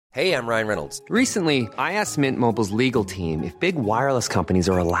Hey, I'm Ryan Reynolds. Recently, I asked Mint Mobile's legal team if big wireless companies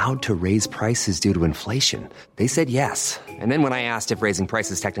are allowed to raise prices due to inflation. They said yes. And then when I asked if raising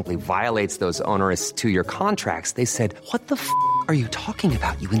prices technically violates those onerous two-year contracts, they said, "What the f*** are you talking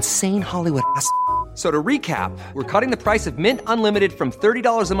about, you insane Hollywood ass?" So to recap, we're cutting the price of Mint Unlimited from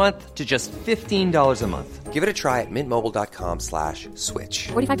 $30 a month to just $15 a month. Give it a try at mintmobile.com/switch.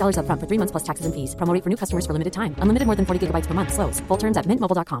 $45 up front for 3 months plus taxes and fees. Promo rate for new customers for limited time. Unlimited more than 40 gigabytes per month. Slows full terms at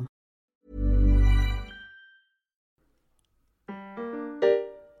mintmobile.com.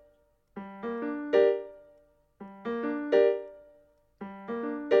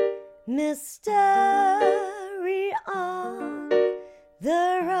 Mystery on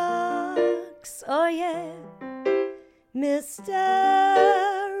the rocks, oh yeah. Mystery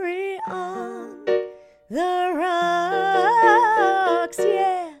on the rocks,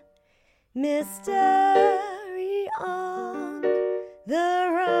 yeah. Mystery on the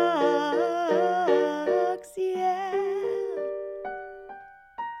rocks, yeah.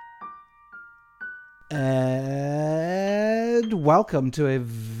 And welcome to a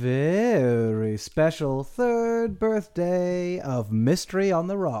very special third birthday of Mystery on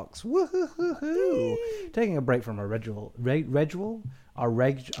the Rocks. Woohoo! Taking a break from our regial.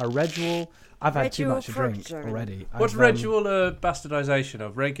 I've had too much to drink already. What's regial a bastardization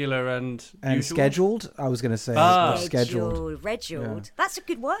of? Regular and usual? Scheduled? I was going to say scheduled. Regiuled. Yeah. That's a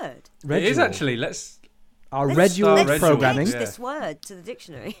good word. It is actually. Let's regiuled programming. Let's this word to the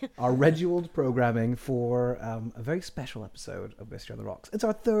dictionary. Our regiuled programming for a very special episode of Mystery on the Rocks. It's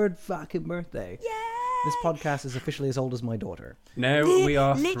our third fucking birthday. Yay! This podcast is officially as old as my daughter. Now we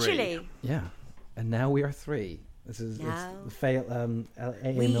are literally. 3. Yeah, and now we are 3. This is now it's the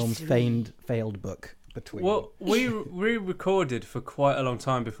A.A. Milne's failed book between. Well, we recorded for quite a long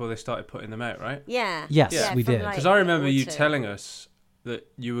time before they started putting them out, right? Yeah. Yes, yeah, we did. Because I remember you telling us that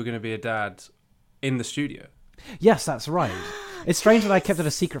you were going to be a dad in the studio. Yes, that's right. It's strange that I kept it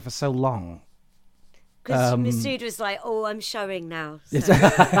a secret for so long. Because Masood was like, "Oh, I'm showing now." So.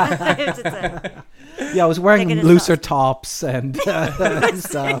 Yeah, I was wearing looser tops and stuff.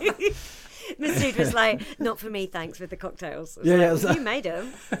 Masood was like, "Not for me, thanks," with the cocktails. Yeah, like, you made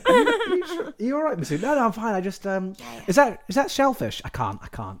them. You all right, Masood? No, I'm fine. I just is that shellfish? I can't.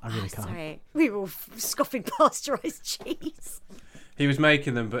 I really can't. Sorry, we were all scoffing pasteurized cheese. He was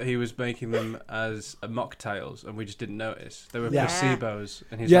making them, but he was making them as mocktails, and we just didn't notice. They were placebos,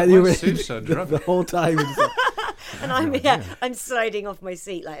 and he's like, "Why is Sue so drunk?" The whole time. And I'm sliding off my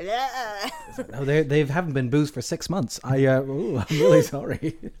seat like. No, they haven't been boozed for 6 months. I'm really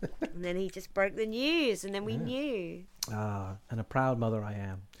sorry. And then he just broke the news, and then we knew. And a proud mother I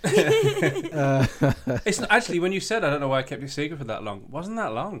am. It's actually, when you said, I don't know why I kept it secret for that long. It wasn't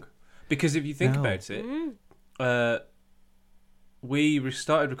that long, because if you think about it, we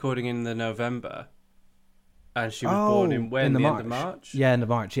started recording in the November, and she was born in when? The end of March? Yeah, end of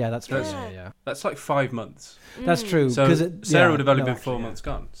March. Yeah, that's right. Yeah. That's like 5 months. That's true. So Sarah would have only been 4 months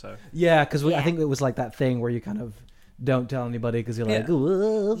gone. So yeah, because I think it was like that thing where you kind of don't tell anybody because you're like,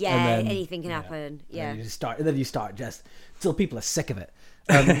 "Ooh," yeah, and then, anything can happen. Yeah, and then you start just till people are sick of it.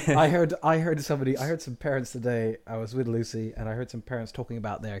 I heard some parents today. I was with Lucy, and I heard some parents talking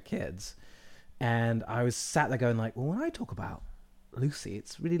about their kids, and I was sat there going like, "Well, when I talk about Lucy,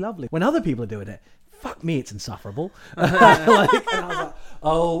 it's really lovely. When other people are doing it, fuck me, it's insufferable." And I was like,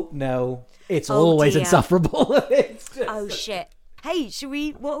 "Oh no, it's always dear. insufferable." Oh shit! Hey,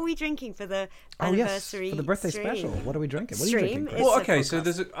 what are we drinking for the anniversary? For the birthday stream? Special. What are we drinking? What Stream? are you drinking? well, okay. So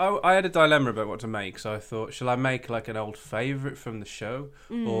I had a dilemma about what to make. So I thought, shall I make like an old favourite from the show,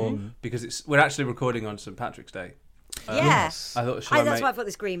 or because we're actually recording on St. Patrick's Day. Yes. I thought. That's why I've got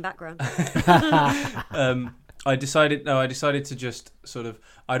this green background. I decided to just sort of.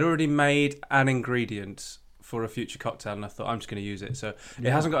 I'd already made an ingredient for a future cocktail, and I thought I'm just going to use it. So it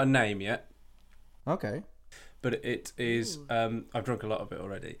hasn't got a name yet. Okay. But it is. I've drunk a lot of it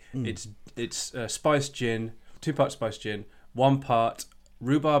already. It's spiced gin, 2 parts spiced gin, 1 part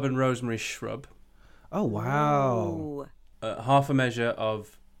rhubarb and rosemary shrub. Oh wow! Half a measure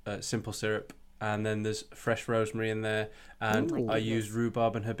of simple syrup, and then there's fresh rosemary in there, and I used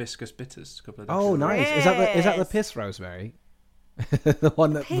rhubarb and hibiscus bitters. A couple of Oh, nice! Yes. Is that the piss rosemary? The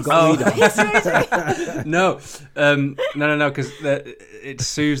one that we got weed on. No, because it's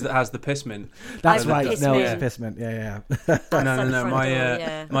Sue's that has the piss mint. That's right. Piss No, mint. it's piss mint. Yeah. No.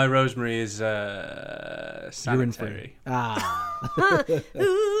 My My rosemary is Urine sanitary. free.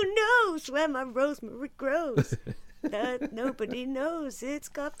 Who knows where my rosemary grows? That nobody knows. It's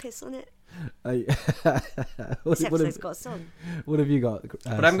got piss on it. This episode's got a song. What have you got? But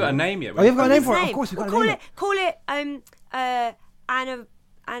I haven't got a name yet. Oh, you haven't got a name for it? Of course, we've got a name. Call it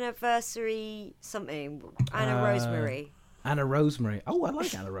anniversary something. Anna Rosemary. Anna Rosemary. Oh, I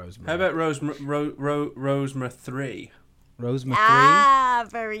like Anna Rosemary. How about Rosemary 3? Rosemary 3? Ah,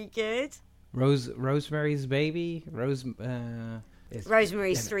 very good. Rosemary's Baby? Rosemary's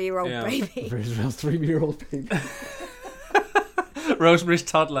 3-year-old baby. Rosemary's 3-year-old baby. Rosemary's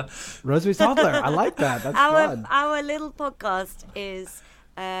Toddler. Rosemary's Toddler. I like that. That's fun. Our little podcast is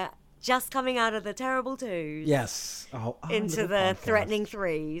just coming out of the terrible 2s. Yes. Into the podcast. threatening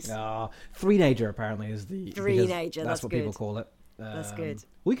 3s. Three-nager apparently is the... Three-nager, that's what good. people call it. That's good.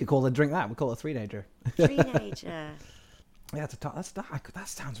 We could call it drink that. We call it a three-nager. Three-nager. Yeah, that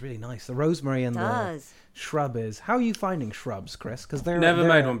sounds really nice. The rosemary and the shrub is... How are you finding shrubs, Chris? Because they're Never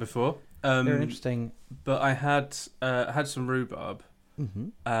made one before. They're interesting. But I had some rhubarb,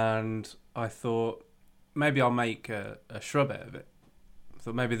 and I thought maybe I'll make a shrub out of it. I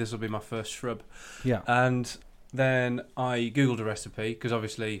thought maybe this will be my first shrub. Yeah. And then I googled a recipe because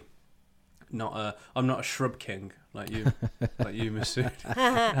obviously I'm not a shrub king like you, Masood.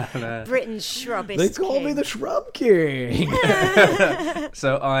 And, Britain's shrubist. They call me the shrub king.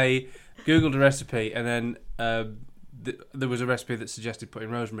 So I googled a recipe, and then there was a recipe that suggested putting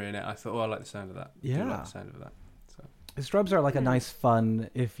rosemary in it. I thought, I like the sound of that. Yeah. I like the sound of that. So. Shrubs are like a nice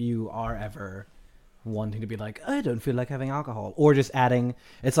fun if you are ever wanting to be like, I don't feel like having alcohol, or just adding.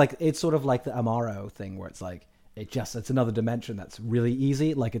 It's sort of like the Amaro thing where it's like it's another dimension that's really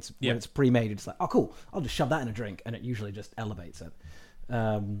easy. Like when it's pre-made, it's like, oh cool, I'll just shove that in a drink, and it usually just elevates it.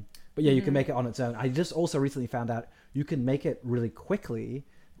 But yeah, you can make it on its own. I just also recently found out you can make it really quickly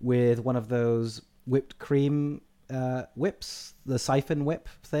with one of those whipped cream whips, the siphon whip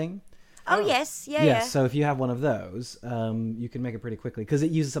thing. Oh yes, yeah. So if you have one of those, you can make it pretty quickly because it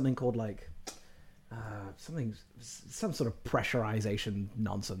uses something called some sort of pressurization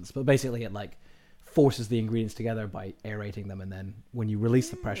nonsense. But basically, it forces the ingredients together by aerating them, and then when you release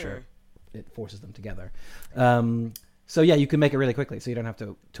the pressure, it forces them together. So yeah, you can make it really quickly, so you don't have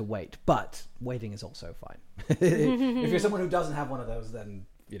to wait. But waiting is also fine. If you're someone who doesn't have one of those, then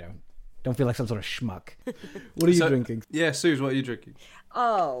don't feel like some sort of schmuck. What are you drinking? Yeah, Suze, what are you drinking?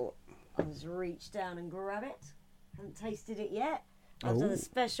 Oh, I'll just reach down and grab it. Haven't tasted it yet. I've done a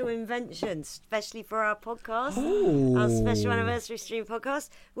special invention, especially for our podcast, our special anniversary stream podcast.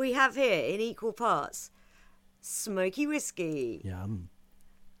 We have here in equal parts smoky whiskey, Yum.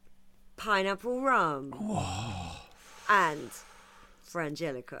 pineapple rum, and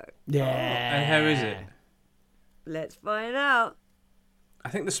Frangelico. Yeah. And how is it? Let's find out. I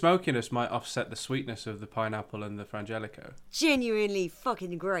think the smokiness might offset the sweetness of the pineapple and the Frangelico. Genuinely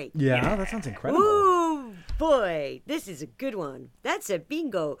fucking great. Yeah, that sounds incredible. Ooh, boy, this is a good one. That's a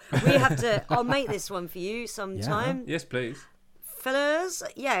bingo. I'll make this one for you sometime. Yes, please. Fellas,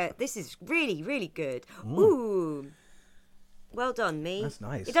 yeah, this is really, really good. Ooh. Well done, me. That's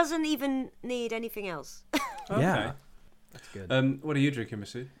nice. It doesn't even need anything else. Okay. Yeah. That's good. What are you drinking,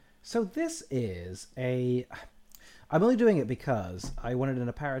 Masood? So this is I'm only doing it because I wanted an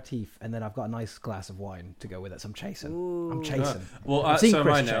aperitif, and then I've got a nice glass of wine to go with it. So I'm chasing. I'm chasing. Well, so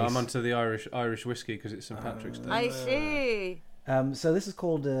am I now. I'm onto the Irish whiskey because it's St. Patrick's Day. I see. So this is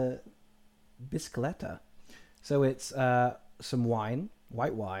called Biscaletta. So it's some wine,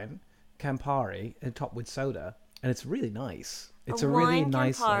 white wine, Campari, and topped with soda, and it's really nice. It's a really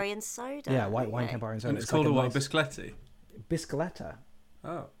nice Campari and soda. Yeah, white wine, Campari, and soda. And it's called what? Biscletti? Biscaletta.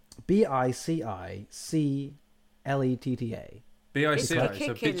 Oh. Bicicletta. Biciletta,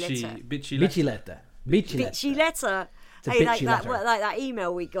 so Bicicletta. Biciletta. It's a bitchy letter. Like that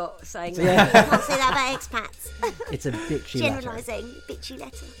email we got saying So, yeah. you can't say that about expats. It's a bitchy letter. Generalising, bitchy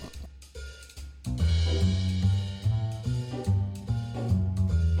letter.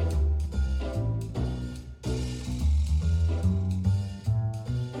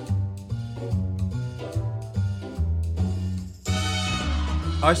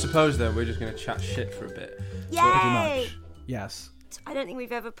 I suppose then we're just going to chat shit for a bit. Yay! Pretty much. Yes. I don't think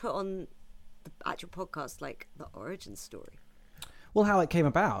we've ever put on the actual podcast the origin story. Well, how it came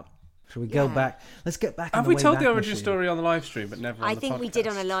about. Should we go back? Let's get back. Have we told the origin story on the live stream, but never on the podcast? I think we did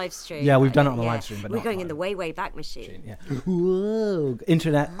on a live stream. Yeah, we've done it on the live stream, but we're not going live. in the way back machine. Yeah. Whoa.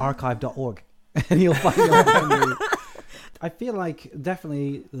 Internetarchive.org. And you'll find it. I feel like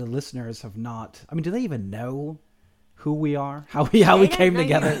definitely the listeners have not. I mean, do they even know who we are? How we came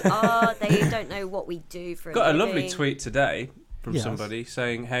together? They don't know what we do for a Got a living. lovely tweet today from somebody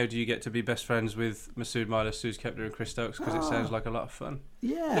saying, how do you get to be best friends with Masood Myler, Suze Kepler and Chris Stokes? Because it sounds like a lot of fun.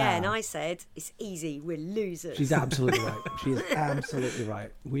 Yeah. Yeah, and I said, it's easy, we're losers. She's absolutely right. She is absolutely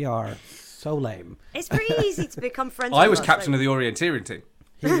right. We are so lame. It's pretty easy to become friends I with was us, captain of the orienteering team.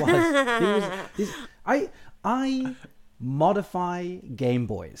 He was. I modify Game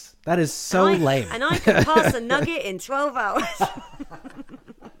Boys. That is so lame. And I can pass a nugget in 12 hours.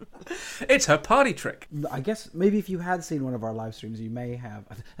 It's her party trick. I guess maybe if you had seen one of our live streams, you may have.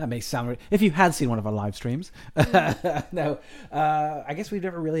 That may sound weird. If you had seen one of our live streams, no. I guess we've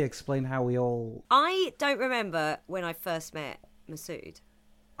never really explained how we all. I don't remember when I first met Masood.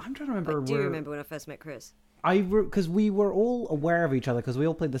 I'm trying to remember. I do remember when I first met Chris. Because we were all aware of each other because we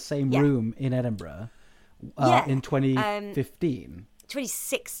all played the same room in Edinburgh in 2015.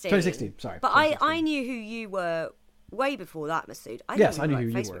 2016. 2016, sorry. But 2016. I knew who you were way before that, Masood. I Yes, knew I knew we who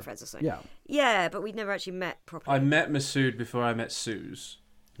were you Facebook were. friends or something. Yeah. Yeah, but we'd never actually met properly. I met Masood before I met Suze.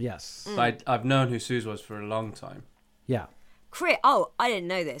 Yes. I've known who Suze was for a long time. Yeah. Chris, I didn't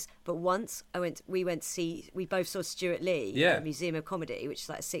know this, but once we both saw Stuart Lee at the Museum of Comedy, which is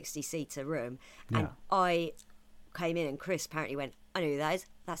like a 60-seater room, and I came in and Chris apparently went, I know who that is,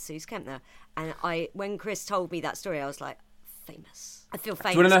 that's Suze Kempner. And when Chris told me that story, I was like, famous. I feel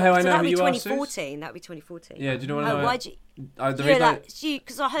famous. Do you want to know how I know who you are, Suze? That would be 2014. Yeah, do you know what I know? Why'd you... The reason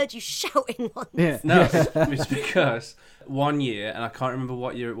Because I heard you shouting once. Yeah. No, it's because one year, and I can't remember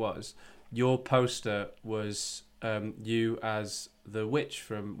what year it was, your poster was you as the witch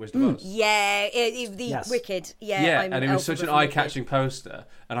from Wizard of Oz. Yeah, Wicked. Yeah, I'm and it was Elphaba such an from Wicked. eye-catching poster,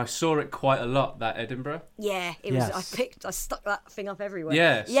 and I saw it quite a lot that Edinburgh. Yeah, it was. I stuck that thing up everywhere.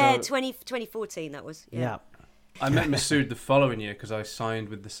 Yeah, yeah. so- 2014. That was. Yeah. I met Masood the following year because I signed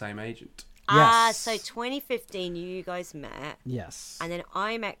with the same agent. Yes. So 2015, you guys met, Yes. and then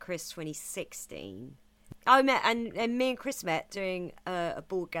I met Chris 2016. I met and me and Chris met doing a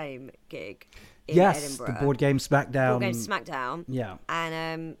board game gig in Edinburgh. The board game Smackdown. Board game Smackdown. Yeah.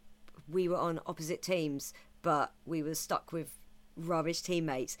 And we were on opposite teams, but we were stuck with rubbish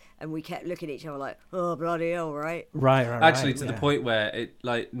teammates, and we kept looking at each other like, oh bloody hell, right? Right. Actually, to the point where it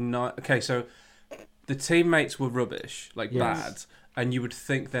so the teammates were rubbish, bad, and you would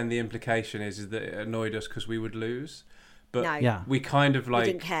think then the implication is that it annoyed us because we would lose. But No. we kind of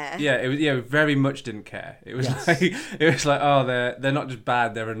didn't care. Yeah, it was. Yeah, we very much didn't care. It was oh, they're not just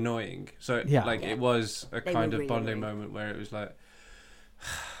bad, they're annoying. So it was a They kind were of really bonding annoying. moment where it was like,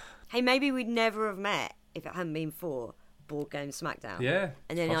 Hey, maybe we'd never have met if it hadn't been for Board Game Smackdown. yeah.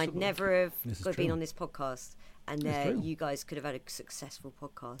 And then possible. I'd never have This is been true. on this podcast, and true. you guys could have had a successful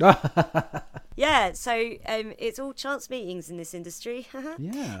podcast. Yeah, so it's all chance meetings in this industry.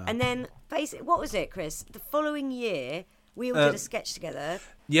 Yeah. And then, basically, what was it, Chris? The following year, we all did a sketch together.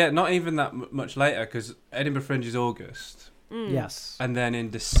 Yeah, not even that much later because Edinburgh Fringe is August. Yes. And then in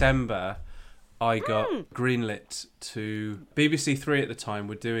December, I got greenlit to BBC Three at the time.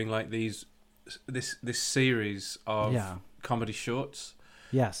 Were doing like this series of comedy shorts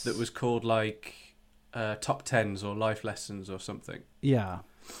Yes. that was called like Top Tens or Life Lessons or something. Yeah.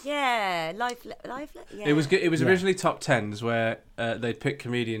 Yeah, yeah. It was good. It was originally Top Tens where they'd pick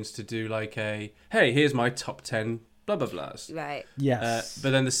comedians to do like hey, here's my top 10 blah blah blahs. Right. Yes.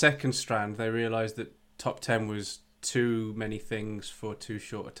 But then the second strand, they realised that Top 10 was too many things for too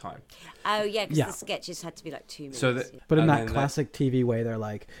short a time. Oh, yeah, because Yeah. the sketches had to be like 2 minutes. So that, But in and that then classic TV way, they're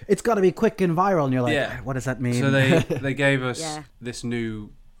like, it's got to be quick and viral. And you're like, Yeah. what does that mean? So they gave us Yeah. this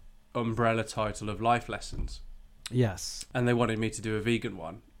new umbrella title of Life Lessons, Yes. and they wanted me to do a vegan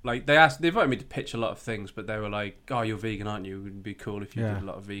one. Like they invited me to pitch a lot of things, but they were like, "Oh, you're vegan, aren't you? It would be cool if you Yeah. did a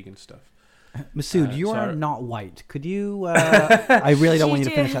lot of vegan stuff." Masood, you are so- not white. Could you... I really don't want you to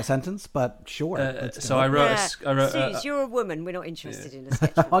do- finish that sentence, but sure. let's So go. I wrote. Yeah. I wrote Suze, you're a woman. We're not interested in a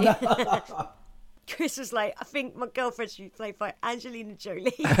sketch from you. Chris was like, I think my girlfriend should be played by Angelina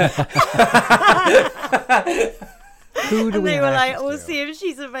Jolie. Who do And we they have were like, access we'll to? see if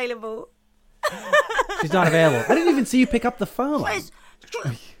she's available. She's not available. I didn't even see you pick up the phone.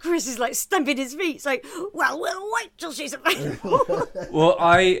 Chris is like stamping his feet. It's like, well, we'll wait till she's available. Well,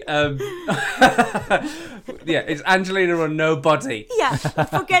 yeah, it's Angelina or nobody. Yeah,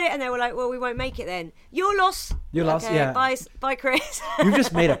 forget it. And they were like, well, we won't make it then. You're lost. You're lost, Okay, yeah. Bye, Chris. You've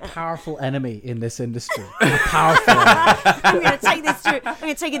just made a powerful enemy in this industry. A powerful enemy. I'm going to take this through. I'm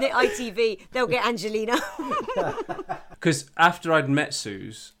going to take it to ITV. They'll get Angelina. Because after I'd met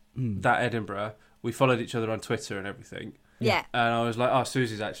Suze, that Edinburgh, we followed each other on Twitter and everything. Yeah. And I was like, oh,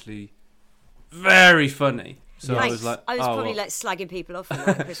 Susie's actually very funny. So I Thanks. was like, I was oh, probably well. like slagging people off. And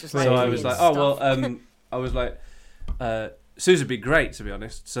that. Chris was like, So I was like, brilliant oh, stuff. well, I was like, Suze would be great, to be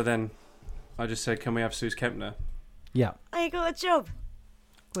honest. So then I just said, can we have Suze Kempner? Yeah. I got a job.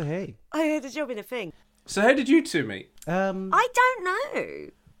 Well, hey. I had a job in a thing. So how did you two meet? I don't know.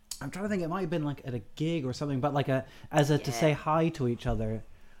 I'm trying to think. It might have been like at a gig or something, but like to say hi to each other.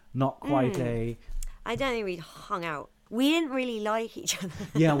 Not quite a... I don't think we'd hung out we didn't really like each other.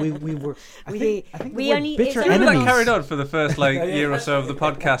 Yeah, we were. I think we we're only- bitter it's You only- remember enemies. that carried on for the first year or so of the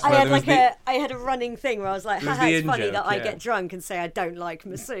podcast. I Where had there was like I had a running thing where I was like, It was haha, the it's funny in-joke, that I yeah. get drunk and say I don't like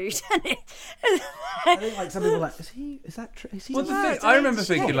Masood. I think like some people are like, is that true? Is he Well, the alive? thing, I remember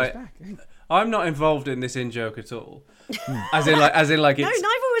thinking he's like, back. I'm not involved in this in joke at all. as in like No, it's.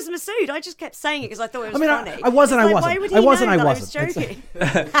 neither was Masood. I just kept saying it because I thought it was I mean, funny. I was and It's I like, wasn't. Why would I he was and know I that wasn't. I was joking. I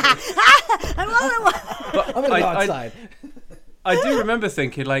was and I wasn't. I'm gonna go I- outside. I do remember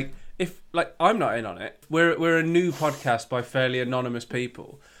thinking like, if like I'm not in on it, we're a new podcast by fairly anonymous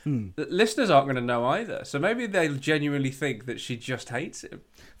people. The listeners aren't going to know either, so maybe they'll genuinely think that she just hates him.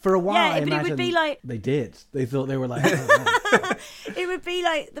 For a while, Yeah, I but it would imagine be like- they did. They thought they were like, oh, It would be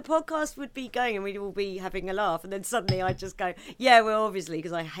like the podcast would be going and we'd all be having a laugh, and then suddenly I'd just go, "Yeah, well, obviously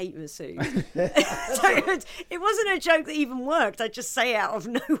because I hate Masood." So it wasn't a joke that even worked. I'd just say it out of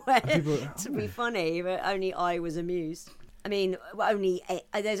nowhere to be funny, but only I was amused. I mean,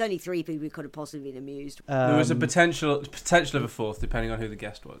 there's only 3 people who could have possibly been amused. There was a potential of a 4th, depending on who the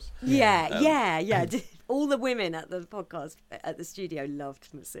guest was. Yeah. All the women at the podcast at the studio loved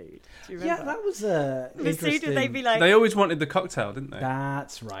Masood. Do you remember? yeah, that was Masood, interesting. would they be like? They always wanted the cocktail, didn't they?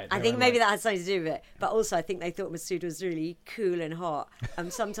 That's right. I they think were maybe like- that had something to do with it, but also I think they thought Masood was really cool and hot.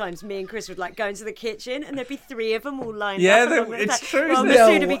 Sometimes me and Chris would like go into the kitchen and there'd be 3 of them all lined Yeah, up. along the it's side. true, Well, isn't it?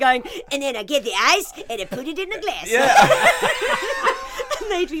 Masood would be going, and then I get the ice and I put it in the glass. Yeah.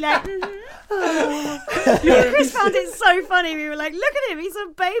 And they'd be like, Chris found it so funny. We were like, look at him, he's a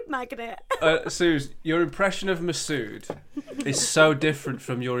babe magnet. Suze, your impression of Masood is so different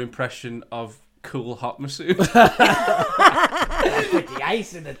from your impression of cool hot Masood. With the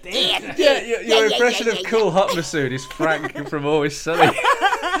ice in the thing. Yeah, your impression of cool hot Masood is Frank from Always Sunny.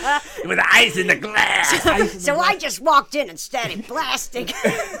 With the ice in the glass. So I just walked in and started blasting.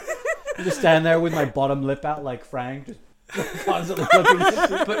 Just stand there with my bottom lip out like Frank, just constantly looking at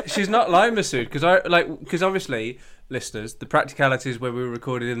you. But she's not like Masood because obviously, listeners, the practicalities when we were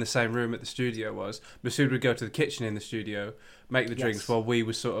recorded in the same room at the studio was Masood would go to the kitchen in the studio, make the drinks while we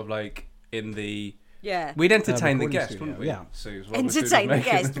were sort of like in the. Yeah. We'd entertain the recording guest, studio, wouldn't we? yeah. Suze, while Masood was Entertain the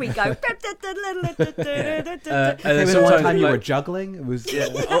making guest. them. We go. And then Maybe the one sometimes, time you were like, juggling, it was or go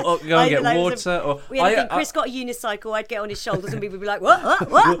and Either get like water, or We had a thing, Chris got a unicycle, I'd get on his shoulders and people would be like, what?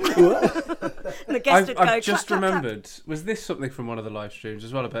 And the guest would go, I've just clap, clap, clap. remembered. Was this something from one of the live streams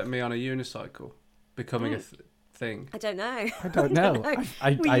as well about me on a unicycle becoming a thing? I don't know. I don't know.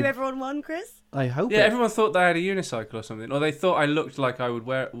 Were you ever on one, Chris? I hope Yeah, it. everyone thought they had a unicycle or something, or they thought I looked like I would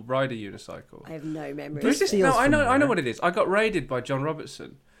ride a unicycle. I have no memory. This Just- feels no, I know familiar. what it is. I got raided by John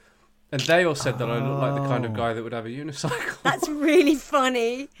Robertson, and they all said that I looked like the kind of guy that would have a unicycle. That's really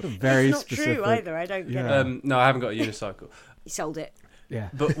funny. very It's not specific. true either. I don't get Yeah. it. No, I haven't got a unicycle. He sold it. Yeah.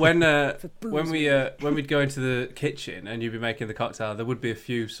 But when booze. when we'd go into the kitchen and you'd be making the cocktail, there would be a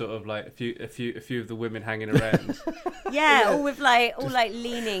few sort of like a few of the women hanging around. Yeah, all with like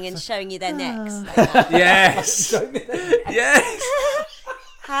leaning and showing you their necks. Yes, yes.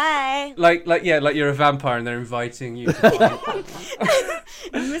 Hi. Like you're a vampire and they're inviting you to fight.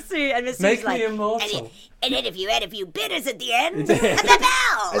 And Masood's Make like, me immortal. and then if you had a few bitters at the end, and And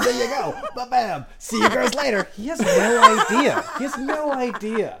the there you go. Ba-bam. See you girls later. He has no idea. He has no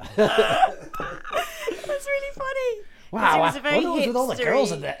idea. That's really funny. Wow. It was a very what was with all the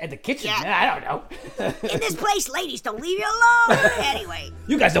girls hipstery- in the kitchen? Yeah. I don't know. In this place, ladies don't leave you alone. Anyway.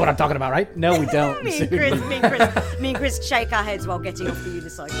 You guys know what I'm talking about, right? No, we don't. Me and Chris shake our heads while getting off the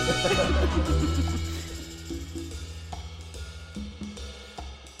unicycle.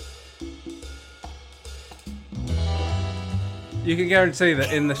 You can guarantee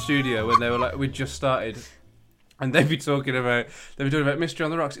that in the studio when they were like, we'd just started, and they'd be talking about Mystery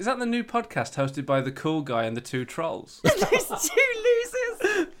on the Rocks. Is that the new podcast hosted by the cool guy and the 2 trolls? There's 2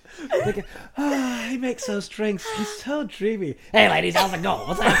 losers. He makes those drinks. He's so dreamy. Hey, ladies, how's it going?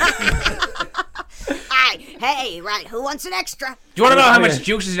 What's up? Hi. Hey, right. Who wants an extra? Do you want to know how much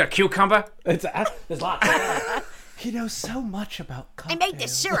juice is in a cucumber? There's lots. He knows so much about I cocktails. make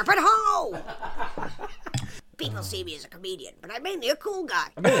this syrup at home. People see me as a comedian, but I'm mainly a cool guy.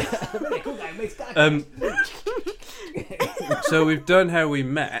 Cool guy makes cocktails. So we've done How We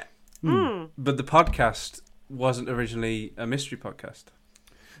Met, but the podcast wasn't originally a mystery podcast.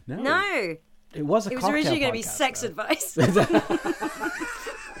 No. It was a It was cocktail originally going to be podcast, sex though. advice. We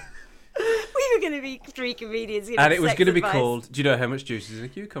were going to be 3 comedians. And it was going to be called, do you know how much juice is in a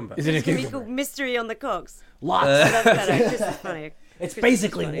cucumber? Is it a It's going to be cucumber? called Mystery on the Cocks. Lots. That's better. This is funny. It's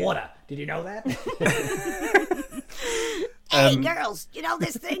basically water. Did you know that? Hey, girls, you know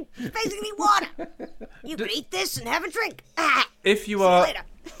this thing? It's basically water. You can eat this and have a drink. Ah, If you see are later.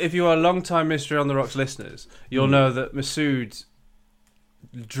 if you are long-time Mystery on the Rocks listeners, you'll know that Masood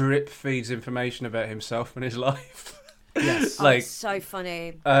drip feeds information about himself and his life. Yes. Like, so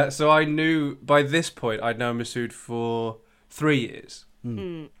funny. so I knew by this point I'd known Masood for 3 years,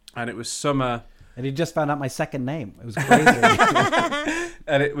 and it was summer. And he just found out my second name. It was crazy.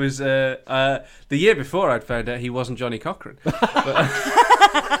 And it was the year before I'd found out he wasn't Johnny Cochran.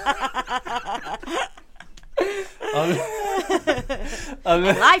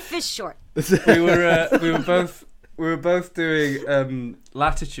 Life is short. we were both doing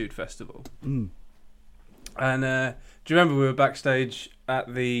Latitude Festival, and do you remember we were backstage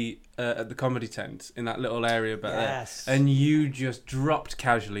at the comedy tent in that little area back Yes. there, and you just dropped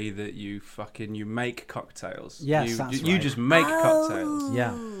casually that you make cocktails. Yes, that's you right. just make cocktails.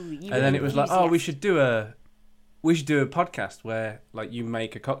 Yeah. And then it was like, oh, we should do a podcast where like you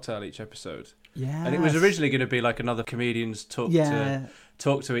make a cocktail each episode. Yeah. And it was originally going to be like another comedians talk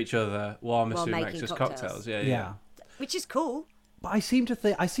to each other while Masood makes making us cocktails. cocktails. Yeah. Which is cool. But I seem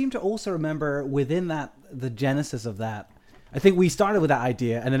to also remember within that, the genesis of that, I think we started with that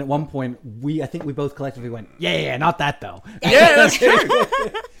idea, and then at one point I think we both collectively went, yeah, not that though. Yeah, that's true.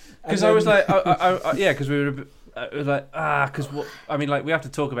 Because I was like, because we were. It was like, because I mean, like we have to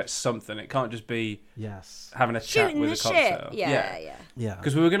talk about something. It can't just be having a chat Shooting with the a cocktail. shit. Yeah. Yeah.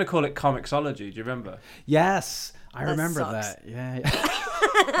 Because we were going to call it Comixology. Do you remember? Yes, I remember sucks. that. Yeah.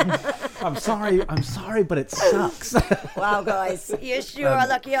 I'm sorry, but it sucks. Wow, guys, you sure are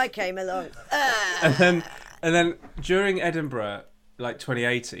lucky I came along. And then during Edinburgh, like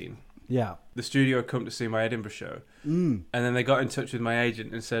 2018, Yeah. the studio had come to see my Edinburgh show, and then they got in touch with my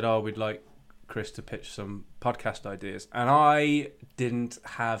agent and said, "Oh, we'd like Chris to pitch some podcast ideas," and I didn't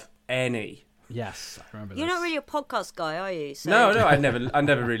have any. Yes, I remember. You're this. not really a podcast guy, are you? So... No, I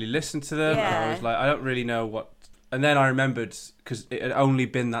never really listened to them. And I Yeah. was like, I don't really know what. And then I remembered because it had only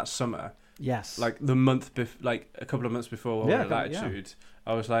been that summer, Yes. like the month, like a couple of months before we were at Yeah. Latitude.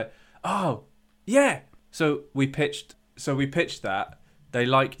 I was like, oh yeah. So we pitched that. They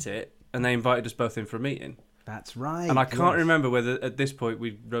liked it, and they invited us both in for a meeting. That's right. And I can't yes. remember whether at this point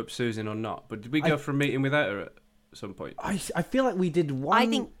we roped Susan or not. But did we go for a meeting without her at some point? I feel like we did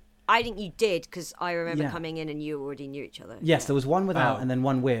one. I think you did because I remember Yeah. coming in and you already knew each other. Yes, there was one without Oh. and then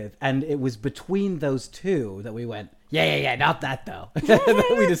one with, and it was between those two that we went, yeah, not that though.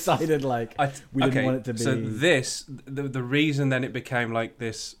 We decided like we didn't want it to be. So the reason then it became like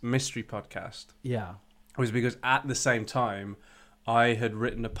this mystery podcast Yeah. was because at the same time I had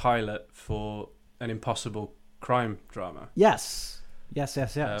written a pilot for an impossible crime drama. Yes. And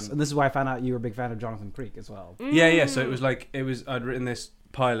this is why I found out you were a big fan of Jonathan Creek as well. Yeah. So it was I'd written this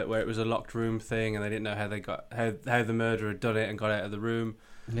pilot where it was a locked room thing, and they didn't know how they got how the murderer had done it and got out of the room.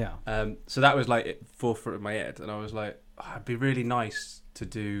 Yeah. So that was like at the forefront of my head, and I was like, oh, it'd be really nice to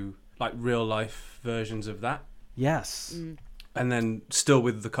do like real life versions of that, Yes. and then still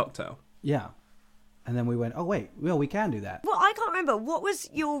with the cocktail. Yeah. And then we went, oh wait, well we can do that. Well, I can't remember. What was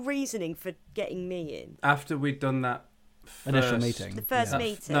your reasoning for getting me in? After we'd done that Initial meeting. The first Yeah.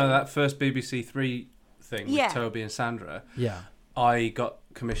 meeting. that first BBC Three thing Yeah. with Toby and Sandra, Yeah. I got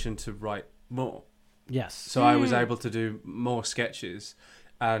commissioned to write more. Yes. So I was able to do more sketches,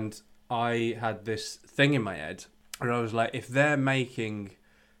 and I had this thing in my head where I was like, if they're making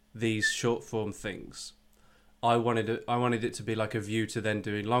these short form things, I wanted it to be like a view to then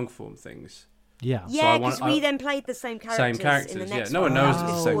doing long form things. Yeah. Yeah, I because want- we I- then played the same characters. Same characters, in the yeah. next No one one knows it's the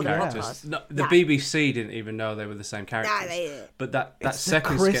before same the characters. podcast. No, the No. BBC didn't even know they were the same characters. they didn't. But that It's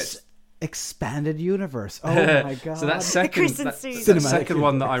second the Chris sketch. expanded universe. Oh my god. So that Chris second, and that, Susan. that Cinematic second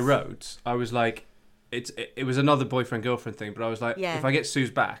one that I universe. wrote, I was like, it was another boyfriend girlfriend thing, but I was like, Yeah. if I get Sue's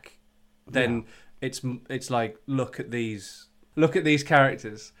back, then it's like look at these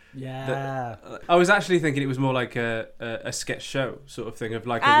characters. Yeah. I was actually thinking it was more like a sketch show sort of thing of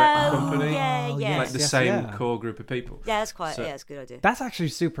like a rec company, yeah. like the yes, same yeah. core group of people. Yeah, that's quite. So- yeah, that's a good idea. That's actually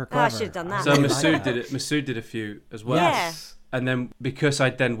super Oh, clever. I should have done that. So really like Masood that. did it. Masood did a few as well. Yes. And then because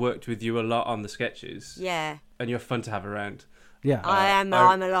I'd then worked with you a lot on the sketches, Yeah, and you're fun to have around. Yeah. I'm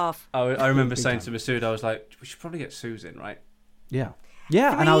a laugh. I remember Big saying time. to Masood, I was like, we should probably get Susan, right? Yeah.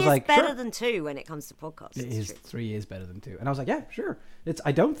 Yeah. 3 And I was is like, better sure. than 2 when it comes to podcasts. It it's is true. 3 years better than 2. And I was like, yeah, sure.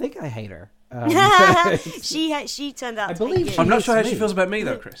 I don't think I hate her. She turned out I to believe hate she- you. I'm not sure how me. she feels about me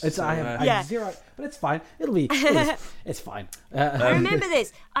though, Chris. It's So, I have Yeah. zero, but it's fine. It's fine. I remember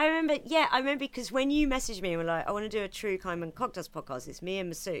this. I remember because when you messaged me and were like, I want to do a True Crime and Cocktails podcast, it's me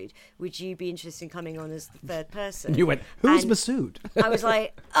and Masood. Would you be interested in coming on as the third person? You went, who's And Masood? I was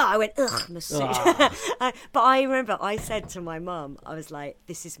like, ugh, Masood. Ah. But I remember I said to my mum, I was like,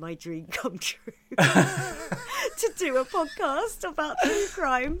 this is my dream come true. to do a podcast about true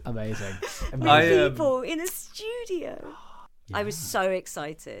crime Amazing. with people in a studio. I was so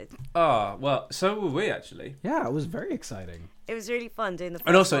excited. Oh, well, so were we, actually. Yeah, it was very exciting. It was really fun doing the first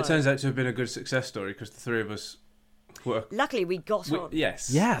And also, one. it turns out to have been a good success story because the three of us were... Luckily, we got on. Yes.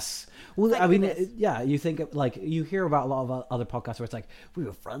 Yes. Well, Thank I mean, goodness. yeah, you think, like, you hear about a lot of other podcasts where it's like, we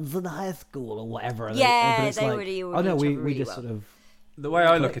were friends in high school or whatever. Yeah, but it's they like, already oh, no, each we other really just well. sort of... The way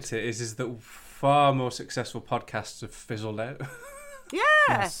I look at it is that far more successful podcasts have fizzled out. Yeah,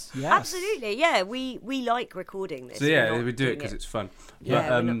 Yes, yes. absolutely. Yeah, we like recording this. So We're yeah, not we do it doing because it's fun. Yeah,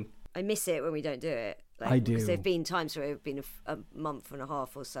 But, we're not- I miss it when we don't do it. Like, I do. Because there have been times where it's been a month and a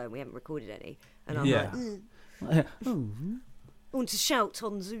half or so and we haven't recorded any. And I'm Yeah. like, I want to shout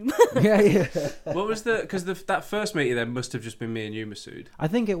on Zoom. yeah, yeah. what was the... Because that first meeting then must have just been me and you, Masood. I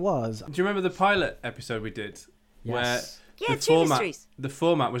think it was. Do you remember the pilot episode we did? Yes. Yeah, the two format, mysteries. The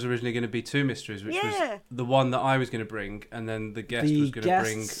format was originally going to be two mysteries, which Yeah. was the one that I was going to bring, and then the guest The was going to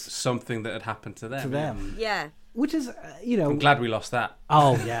bring guests- something that had happened to them. To them. Yeah. Which is, you know... I'm glad we lost that.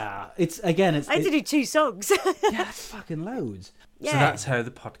 Oh, yeah. It's, again, it's... I had to do 2 songs. Yeah, that's fucking loads. Yeah. So that's how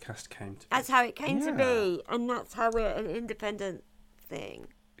the podcast came to be. That's how it came to Yeah. be. And that's how we're an independent thing.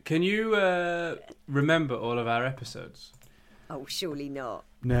 Can you remember all of our episodes? Oh, surely not.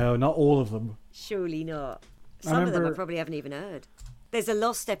 No, not all of them. Surely not. I Some of them I remember- probably haven't even heard. There's a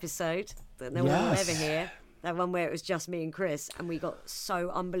lost episode that no one will Yes. ever hear. That one where it was just me and Chris, and we got so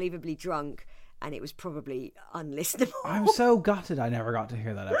unbelievably drunk, and it was probably unlistenable. I'm so gutted I never got to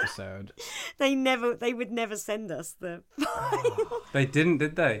hear that episode. They would never send us the file. They didn't,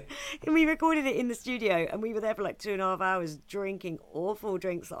 did they? And we recorded it in the studio, and we were there for like 2.5 hours drinking awful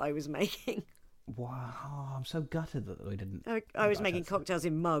drinks that I was making. Wow, I'm so gutted that we didn't. I was making cocktails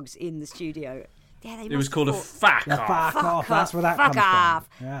in mugs in the studio. Yeah, they It was must called a have thought, fuck Yeah, off. fuck off. That's where that Fuck comes off.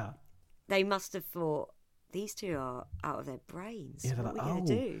 from. Yeah. They must have thought these two are out of their brains. Yeah, they're what are we like, going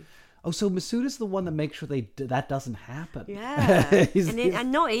to do? Oh, so Masuda's the one that makes sure that doesn't happen. Yeah, He's-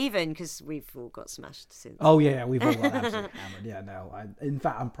 and not even because we've all got smashed since. Oh yeah, we've all got absolutely hammered. Yeah, no. In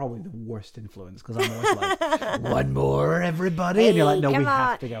fact, I'm probably the worst influence because I'm always like, one more, everybody, and you're like, no, Hey, we come on.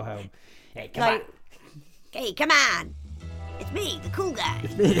 have to go home. Hey, come Like, hey, come on! It's me, the cool guy.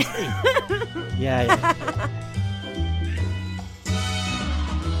 on. Yeah.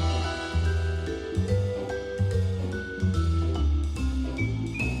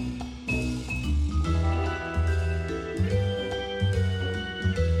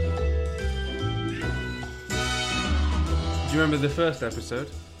 Do you remember the first episode?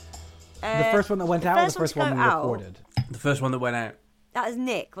 The first one that went out, or the first one first to one go we out. recorded. The first one that went out. That was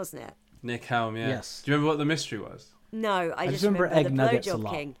Nick, wasn't it? Nick Helm, yeah. Yes. Do you remember what the mystery was? No, I just just remember egg the nuggets a Blowjob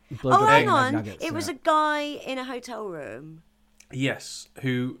lot. King. Blowjob Oh, hang egg on. nuggets, It was yeah. a guy in a hotel room. Yes,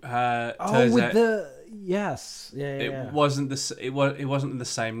 who turns Oh, with out the yes, yeah. it wasn't it wasn't the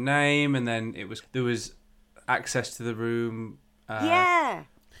same name, and then there was access to the room. Yeah.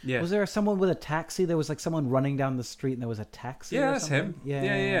 Yeah. Was there someone with a taxi? There was like someone running down the street, and there was a taxi. Yeah, or that's something? him.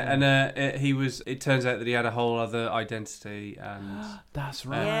 Yeah, And he was. It turns out that he had a whole other identity, and That's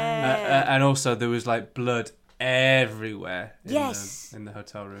right. Yeah. and also there was like blood everywhere. Yes. In the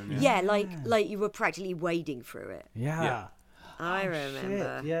hotel room. Yeah, like you were practically wading through it. Yeah. Yeah. I Shit.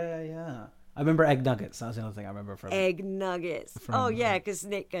 remember. Yeah. I remember egg nuggets. That was the other thing I remember from. Egg nuggets. Oh yeah, because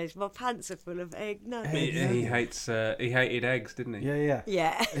Nick goes, my pants are full of egg nuggets. He hates. He hated eggs, didn't he? Yeah.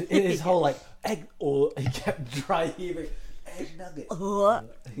 Yeah. His whole like egg, or he kept dry heaving egg nuggets.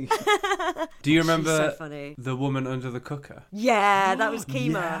 What? Do you remember so funny. the woman under the cooker? Yeah, that was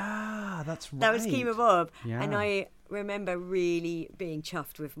Kima. Yeah, that's right. That was Kima Bob. Yeah. And I remember really being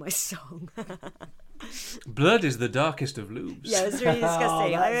chuffed with my song. Blood is the darkest of lubes. Yeah, it was really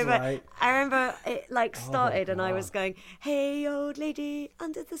disgusting. that's right. I remember it like started and I God. was going, "Hey old lady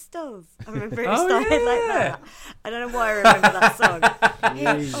under the stove." I remember it Oh, started like yeah. that. I don't know why I remember that song.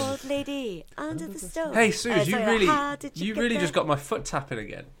 Hey old lady under the stove. Hey, Suze, you something really, like, "How did you get really there?" just got my foot tapping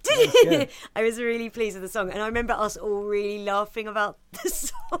again. I was really pleased with the song, and I remember us all really laughing about the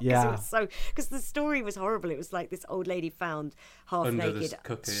song. Yeah. Because the story was horrible. It was like this old lady found half Under the naked,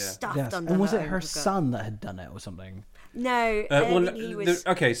 cooker, yeah. stuffed Yes. under. And was her it own her cooker. son that had done it or something? No, Well, he was.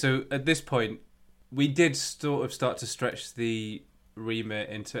 okay, so at this point, we did sort of start to stretch the remit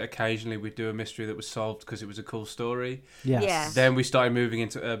into occasionally we'd do a mystery that was solved because it was a cool story. Yes. Yeah. Then we started moving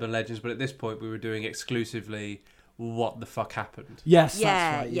into urban legends, but at this point we were doing exclusively what the fuck happened. Yes.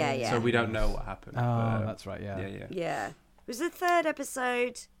 Yeah, That's right. yeah. So we don't know what happened. Oh, but, that's right. Yeah. yeah. Yeah. Was the third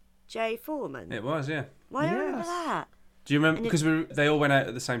episode Jay Foreman? It was, yeah. Why do I remember Yes. that? Do you remember? And it- Because they all went out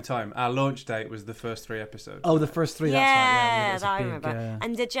at the same time. Our launch date was the first 3 episodes. Oh, the first three. Yeah, that's right. that I Yeah, remember.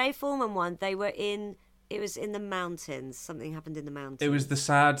 And the Jay Foreman one, they were in It was in the mountains. Something happened in the mountains. It was the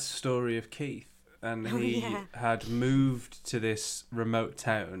sad story of Keith, and he yeah. had moved to this remote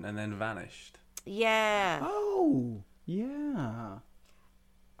town and then vanished. Yeah. Oh, yeah.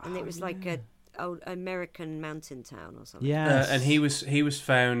 And it was like a old American mountain town or something. Yes. And he was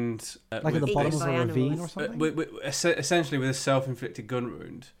found like at the bottom of by a ravine animals. or something? essentially with a self-inflicted gun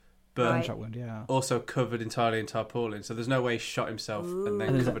wound, but Right. Gunshot wound, yeah. also covered entirely in tarpaulin. So there's no way he shot himself and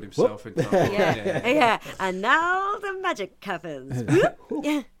then And covered he's himself in tarpaulin. Yeah. Yeah. And now the magic happens.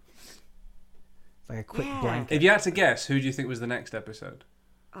 Yeah. It's like a quick Yeah. blanket. If you had to guess, who do you think was the next episode?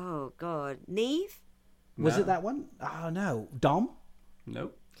 Oh God, Neve. Was No. it that one? Oh, no. Dom?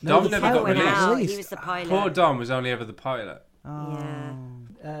 Nope. No, Dom the never pilot got went released. out. Released. He was the pilot. Poor Dom was only ever the pilot. Yeah.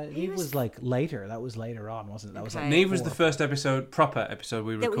 He was like later. That was later on, wasn't it? That was like Okay. Neve was the 4. first proper episode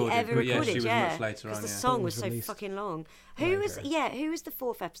we That recorded. we ever but yeah, recorded, she was much later because on. the Yeah. song It was was so released fucking long. Who was? later. Yeah, who was the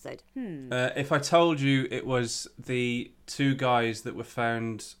 4th episode? If I told you it was the two guys that were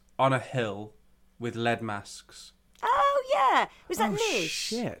found on a hill with lead masks, Oh yeah, was that Oh, Nish?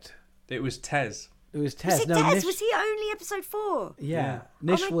 shit. it was Tez. It was Was Tez. it No, Des? Nish. Was he only episode 4? Yeah. Oh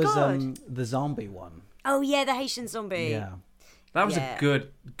Nish my was God. the zombie one. Oh yeah, the Haitian zombie. Yeah. That was Yeah. a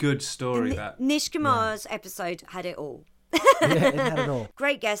good story. That Nish Kumar's episode had it all. Yeah, it had it all.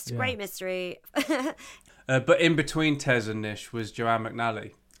 Great guest, great mystery. but in between Tez and Nish was Joanne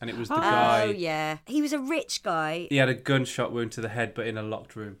McNally, and it was the guy. Oh yeah, he was a rich guy. He had a gunshot wound to the head, but in a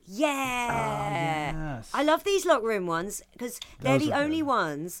locked room. Yeah. yes. I love these lock room ones because they're Those the are only good.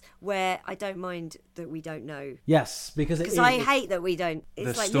 ones where I don't mind that we don't know. Yes, because Because I hate that we don't.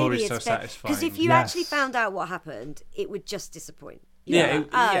 It's The like story's maybe so it's because satisfying. if you Yes. actually found out what happened, it would just disappoint. Yeah, Like,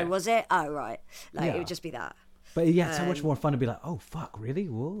 oh, yeah. was it? Oh, right. Like Yeah. it would just be that. But yeah, it's so much more fun to be like, oh fuck, really?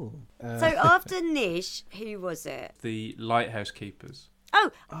 Whoa. So after Nish, who was it? The lighthouse keepers. Oh,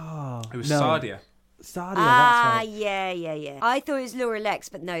 Oh, It was no. Sadia. Sadia, ah, that's right. yeah. I thought it was Laura Lex,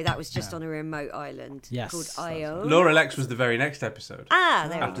 but no, that was just on a remote island Yes, called that's Io. Laura Lex was the very next episode. Ah,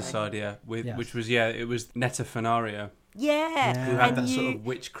 there After we go. Sadia, Yes. which was it was Netta Fenario, Yeah, who had and that you, sort of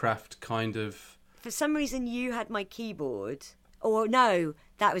witchcraft kind of. for some reason, you had my keyboard. Or no,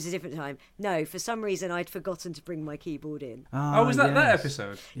 that was a different time. No, for some reason, I'd forgotten to bring my keyboard in. Oh, was that yes.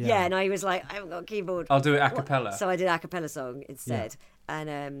 episode? Yeah, and I was like, I haven't got a keyboard. I'll do it a cappella. So I did a cappella song instead, and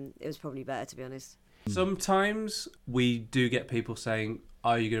it was probably better, to be honest. Sometimes we do get people saying,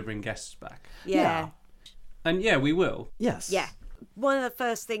 "Are you going to bring guests back?" Yeah. And yeah, we will. Yes. Yeah. One of the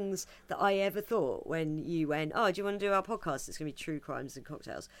first things that I ever thought when you went, oh, do you want to do our podcast? It's going to be True Crimes and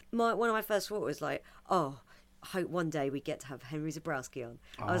Cocktails. One of my first thoughts was like, oh, I hope one day we get to have Henry Zabrowski on.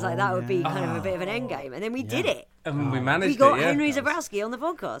 I was like, that would be kind of a bit of an end game. And then we did it. And we managed We got it. Yeah. Henry Zabrowski on the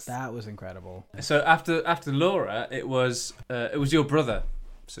podcast. That was incredible. So after Laura, it was your brother,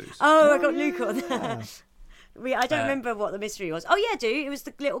 Suze. Oh, I got Luke on. I don't remember what the mystery was. Oh, yeah, dude. It was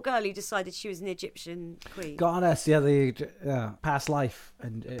the little girl who decided she was an Egyptian queen. Goddess, yeah, the past life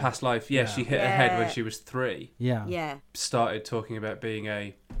and Past life, yeah, she hit her head when she was 3. yeah, Yeah. Started talking about being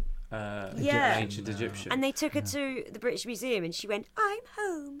a Yeah. ancient Egyptian. And they took her to the British Museum and she went, I'm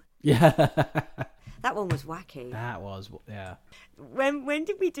home. yeah. That one was wacky. That was When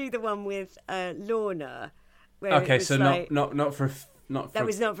did we do the one with Lorna? Where it Okay, was so like- not for That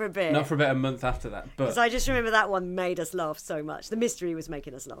was not for a bit. not for about a month after that, Because but I just remember that one made us laugh so much. The mystery was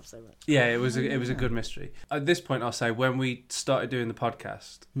making us laugh so much. yeah, it was a good mystery. At this point, I'll say when we started doing the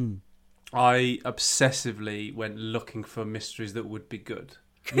podcast, I obsessively went looking for mysteries that would be good.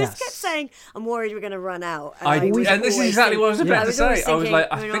 Chris Yes. kept saying, I'm worried we're going to run out. And, And this is exactly what I was about to say. always I was thinking, like,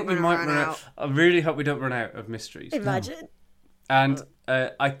 I "We're not think we gonna might run run out. I really hope we don't run out of mysteries. Imagine. And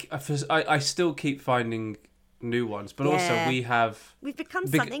I still keep finding new ones, but also Yeah. We've become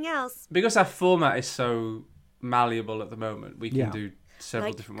something else. because our format is so malleable at the moment. We can Yeah. do several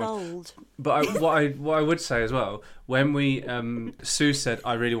Like different ones. gold. But what I would say as well, when we Sue said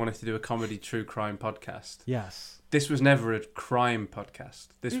I really wanted to do a comedy true crime podcast. yes. This was never a crime podcast.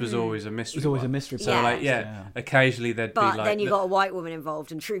 This was always a mystery. It was always one. a mystery. So Yeah. like occasionally there'd But be like. then you got a white woman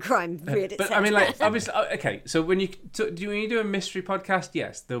involved and true crime reared But itself. I mean, like, obviously, okay. So when you do a mystery podcast,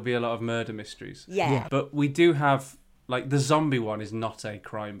 yes, there'll be a lot of murder mysteries. Yeah. But we do have like the zombie one is not a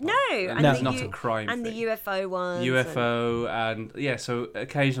crime. No, and and it's the not U- a crime. And thing. the UFO ones. UFO and yeah. So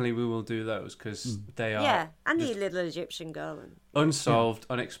occasionally we will do those because they are Yeah, and the little Egyptian girl. And, unsolved,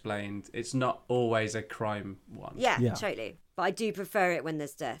 unexplained. It's not always a crime one. yeah, Yeah. totally. But I do prefer it when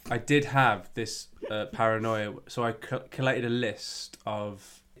there's death. I did have this paranoia, so I collated a list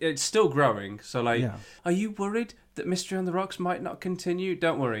of it's still growing. So, like, Yeah. are you worried that Mystery on the Rocks might not continue?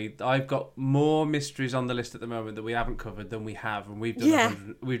 Don't worry. I've got more mysteries on the list at the moment that we haven't covered than we have, and we've done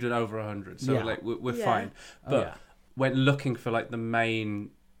 100, we've done over 100. So, Yeah. like, we're Yeah. fine. But yeah. when looking for like the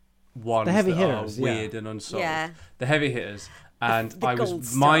main ones The heavy that hitters, are weird and unsolved, Yeah. the heavy hitters, and the I gold was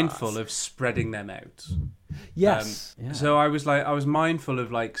stars. mindful of spreading them out. Yes. Yeah. So I was mindful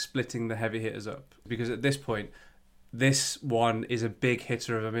of like splitting the heavy hitters up, because at this point, this one is a big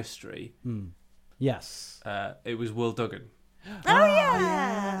hitter of a mystery. Yes. It was Will Duggan. Oh yeah.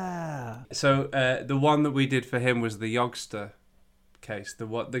 Yeah. So the one that we did for him was the Yogster case. The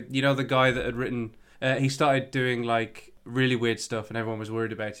guy that had written. He started doing like really weird stuff, and everyone was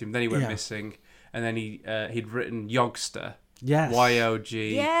worried about him. Then he went Yeah. missing, and then he'd written Yogster. Yes.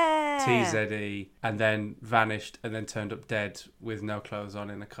 YOGTZE, and then vanished, and then turned up dead with no clothes on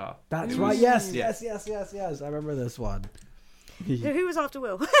in a car. That's It right. was- Yes. yeah. Yes. I remember this one. Who was after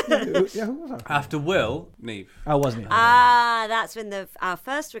Will? Who was that? After Will, Neve. Oh, wasn't it? That's when our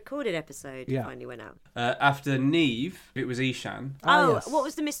first recorded episode Yeah. finally went out. After Neve, it was Ishan. Oh, yes. what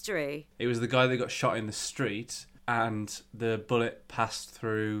was the mystery? It was the guy that got shot in the street, and the bullet passed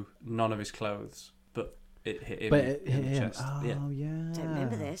through none of his clothes, but it hit him But it in hit the him. chest. Oh, Yeah. yeah. Don't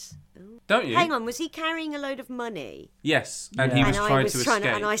remember this. Ooh. Don't you? Hang on, was he carrying a load of money? Yes, and he Yeah. was and trying I was to trying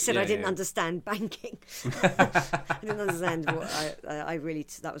escape. and I said I Yeah, didn't yeah. understand banking. I didn't understand what I really.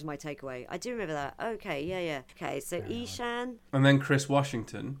 That was my takeaway. I do remember that. Okay, yeah. Okay, so Ishan. And then Chris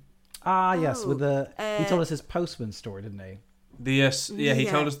Washington. Ah, yes. With the he Oh, told us his postman story, didn't he? He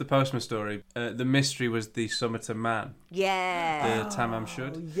Yeah. told us the postman story. The mystery was the Somerton Man, Yeah. the Tamam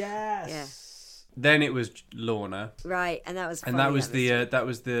Shud. Oh, yes. Then it was Lorna, Right, and that was. and funny, that was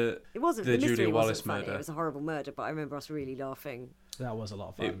the It wasn't the the mystery Julia wasn't Wallace funny. murder. It was a horrible murder, but I remember us really laughing. That was a lot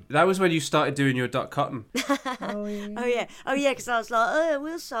of fun. That was when you started doing your Dot Cotton. Oh yeah, because I was like, oh,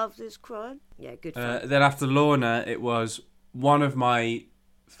 we'll solve this crime. Yeah, good fun. Then after Lorna, it was one of my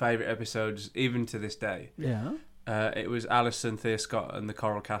favourite episodes, even to this day. Yeah. It was Alison, Thea Scott, and the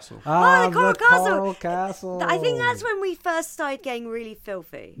Coral Castle. Ah, the Coral Castle. Coral Castle. I think that's when we first started getting really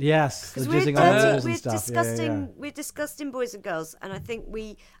filthy. Yes, the Because we're jizzing on dirty, walls we're and stuff. disgusting, we're disgusting boys and girls, and I think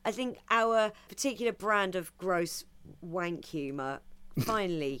our particular brand of gross wank humour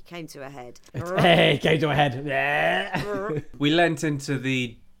finally came to a head. Hey, came to a head. Yeah. We lent into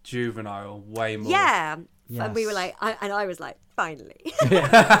the juvenile way more. Yeah, and we were Yes. like, I was like, finally, It's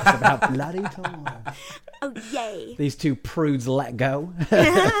about bloody time. oh yay! These two prudes let go.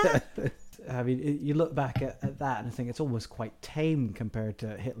 I mean, you look back at that and think it's almost quite tame compared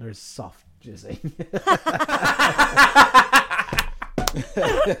to Hitler's soft jizzing.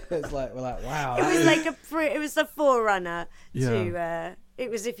 It's like we're like, wow. It was like it was a forerunner Yeah. to. It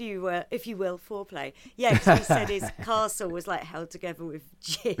was, if you will, foreplay. Yeah, because we said his castle was like held together with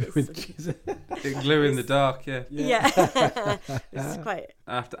jizz. With jizzing. It glue in the dark, yeah. Yeah, it's quite.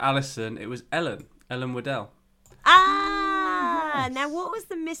 After Alison, it was Ellen Waddell. Now what was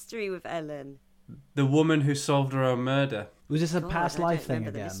the mystery with Ellen? The woman who solved her own murder. Was this a God, past I life don't thing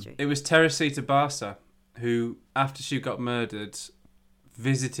remember the again? mystery. It was Teresita Barca, who, after she got murdered,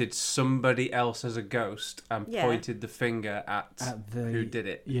 visited somebody else as a ghost and Yeah. pointed the finger at who did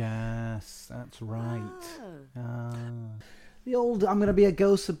it. Yes, that's right. Oh. The old I'm going to be a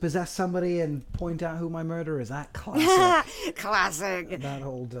ghost and possess somebody and point out who my murderer is. That classic. Classic. that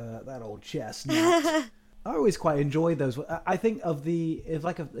old chestnut. I always quite enjoy those. I think of it's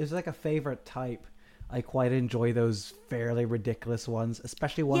like a favorite type. I quite enjoy those fairly ridiculous ones,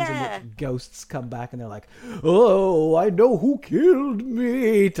 especially ones Yeah. in which ghosts come back and they're like, "Oh, I know who killed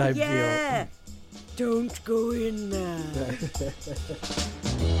me," type Yeah. Don't go in there.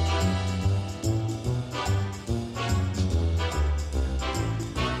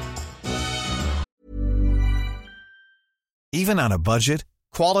 Even on a budget,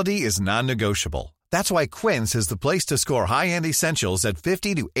 quality is non-negotiable. That's why Quince is the place to score high-end essentials at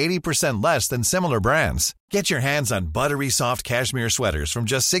 50 to 80% less than similar brands. Get your hands on buttery soft cashmere sweaters from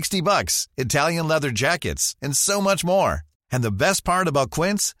just $60, Italian leather jackets, and so much more. And the best part about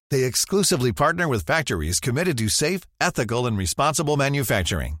Quince, they exclusively partner with factories committed to safe, ethical, and responsible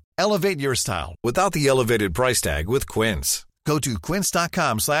manufacturing. Elevate your style without the elevated price tag with Quince. Go to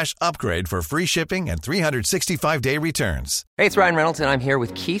quince.com/upgrade for free shipping and 365-day returns. Hey, it's Ryan Reynolds, and I'm here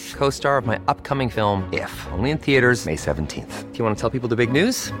with Keith, co-star of my upcoming film, If, only in theaters May 17th. Do you want to tell people the big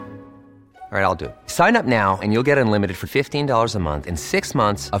news? All right, I'll do it. Sign up now and you'll get unlimited for $15 a month and 6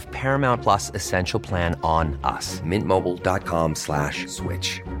 months of Paramount Plus Essential Plan on us.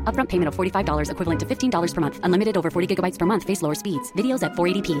 mintmobile.com/switch. Upfront payment of $45 equivalent to $15 per month. Unlimited over 40 gigabytes per month. Face lower speeds. Videos at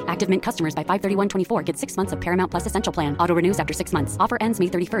 480p. Active Mint customers by 531.24 get 6 months of Paramount Plus Essential Plan. Auto renews after 6 months. Offer ends May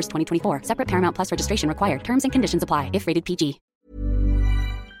 31st, 2024. Separate Paramount Plus registration required. Terms and conditions apply if rated PG.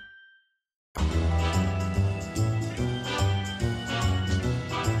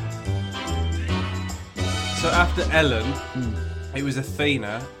 So after Ellen, it was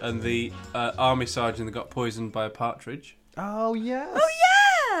Athena and the army sergeant that got poisoned by a partridge. Oh, yes.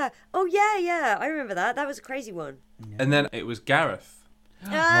 Oh yeah. I remember that. That was a crazy one. And then it was Gareth.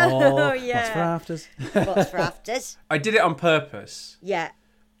 Oh yeah. What's for afters? What's for afters? I did it on purpose, Yeah.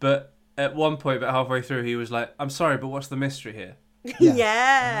 but at one point, about halfway through, he was like, "I'm sorry, but what's the mystery here?"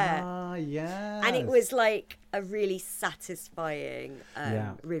 Yeah. Ah, yeah. And it was like a really satisfying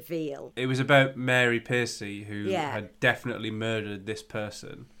Yeah. reveal. It was about Mary Piercy, who Yeah. had definitely murdered this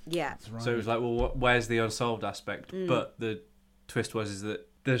person. Yeah. So it was like, well, where's the unsolved aspect? Mm. But the twist is that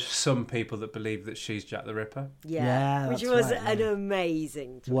there's some people that believe that she's Jack the Ripper. Yeah. Which that's was right, an yeah.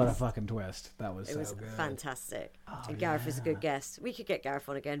 amazing twist. What a fucking twist. That was It so was good. fantastic. And Gareth was a good guest. We could get Gareth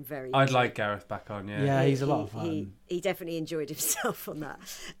on again very I'd easily. like Gareth back on, yeah. Yeah, he's a lot of fun. He definitely enjoyed himself on that.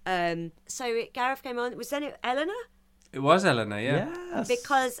 So Gareth came on. Was then it Eleanor? It was Eleanor, yeah. Yes.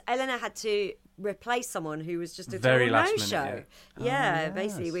 Because Eleanor had to replace someone who was just a Very total last no-show. minute, Yeah, yes.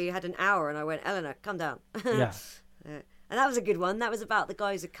 basically we had an hour and I went, Eleanor, come down. Yeah. And that was a good one. That was about the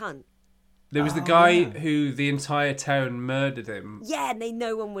guy who's a cunt. There was the guy who the entire town murdered him, Yeah, and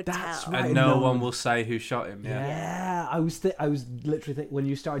no one would That's tell. right. and no one will say who shot him. Yeah, I was literally when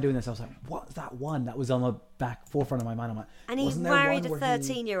you started doing this, I was like, "What's that one?" That was on the forefront of my mind. I'm like, And he wasn't there married one a where he-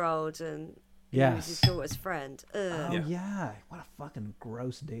 13-year-old and he Yes. was his daughter's friend. Ugh. Oh yeah, what a fucking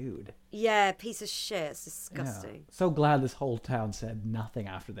gross dude. Yeah, piece of shit. It's Yeah. disgusting. So glad this whole town said nothing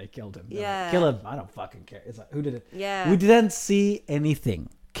after they killed him. They're like, Yeah. kill him. I don't fucking care. It's like, who did it? Yeah. We didn't see anything.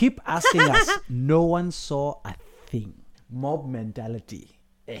 Keep asking us. No one saw a thing. Mob mentality.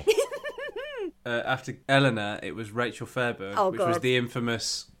 After Eleanor, it was Rachel Fairburn, Oh, which was God. the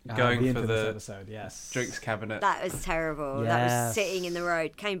infamous The going for infamous the episode, yes. drinks cabinet. That was terrible. That was Yes. sitting in the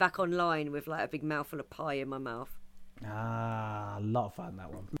road. Came back online with like a big mouthful of pie in my mouth. Ah, a lot of fun,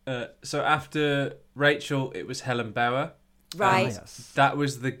 that one. So after Rachel, it was Helen Bauer. Right. Yes. That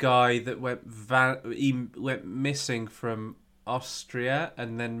was the guy that he went missing from Austria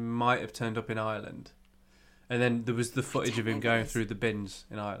and then might have turned up in Ireland. And then there was the footage of him going through the bins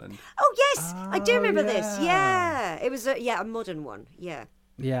in Ireland. Oh yes, I do remember this. yeah. Yeah, it was a modern one. Yeah,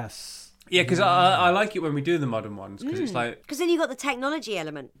 Yes. Yeah, because I like it when we do the modern ones because it's like, because then you got the technology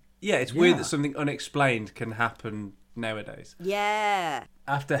element. yeah, it's weird Yeah. that something unexplained can happen nowadays. Yeah.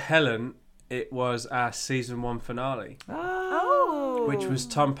 After Helen, it was our season 1 finale, Oh. which was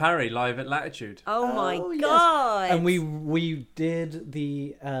Tom Parry live at Latitude. Oh my yes. god. And we did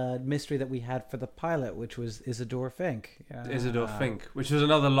the mystery that we had for the pilot, which was Isidore Fink. Isidore Fink, which was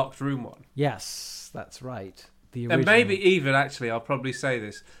another locked room one. Yes, that's right. The And original. maybe even, actually, I'll probably say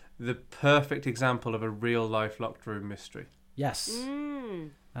this, the perfect example of a real life locked room mystery. Yes,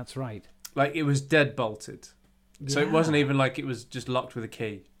 that's right. Like, it was dead bolted. So it Yeah. wasn't even like it was just locked with a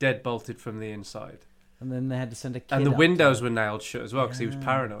key. Dead bolted from the inside. And then they had to send a kid And the up windows to- were nailed shut as well because he was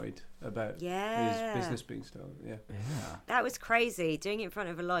paranoid about Yeah. his business being stolen. Yeah. That was crazy. Doing it in front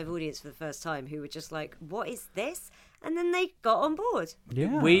of a live audience for the first time who were just like, what is this? And then they got on board.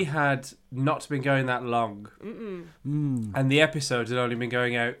 Yeah. We had not been going that long. And the episodes had only been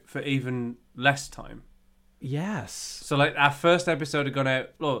going out for even less time. Yes. So, like, our first episode had gone out,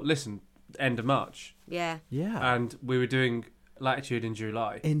 end of March. Yeah. Yeah. And we were doing Latitude in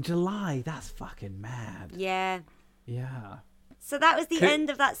July. In July, that's fucking mad. Yeah. Yeah. So that was the Could- end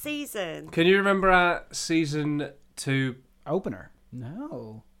of that season. Can you remember our season 2? Opener.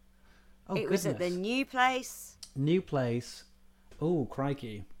 No. Oh, It was at the goodness. new place. New place. Oh,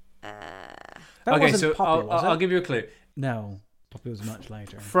 crikey. Okay, wasn't so Poppy, was I'll it? give you a clue. No, Poppy was much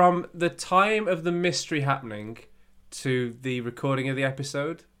later. From the time of the mystery happening to the recording of the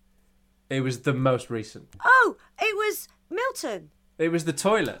episode, it was the most recent. Oh, it was Milton. It was the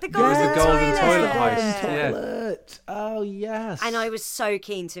toilet. The It was the golden toilet toilet. heist. Yeah. Toilet. Oh, yes. And I was so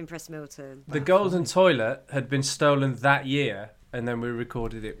keen to impress Milton. The golden toilet had been stolen that year, and then we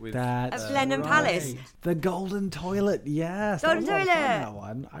recorded it with. That's Of Blenheim Palace. The golden toilet, yes. Golden that was a lot of fun, toilet. that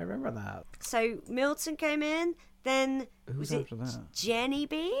one. I remember that. So Milton came in, Then Who was was it after that? Jenny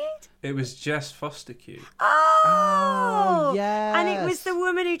Beard? It was Jess Fostercue. Oh, yes. And it was the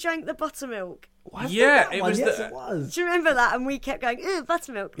woman who drank the buttermilk. Was Yeah, that it one? was Yes, the- it was. Do you remember that? And we kept going, "Ooh,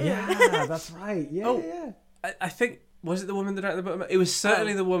 buttermilk." Ooh. Yeah, that's right. Yeah, Oh. yeah. I think was it the woman that drank the buttermilk? It was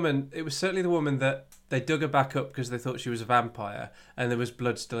certainly the woman. It was certainly the woman that they dug her back up because they thought she was a vampire, and there was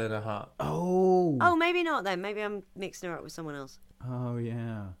blood still in her heart. Oh. Oh, maybe not then. Maybe I'm mixing her up with someone else. Oh,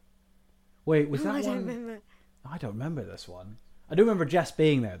 yeah. Wait, was Oh, that I one? don't remember. I don't remember this one. I do remember Jess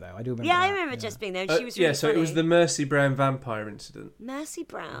being there, though. I do remember. Yeah, I that, remember yeah. Jess being there. And she was really yeah, so it was funny. the Mercy Brown vampire incident. Mercy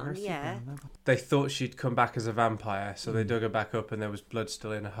Brown. Mercy Yeah. Brown, They thought she'd come back as a vampire, so they dug her back up, and there was blood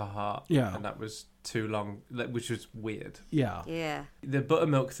still in her heart. Yeah. And that was too long, which was weird. Yeah. Yeah. The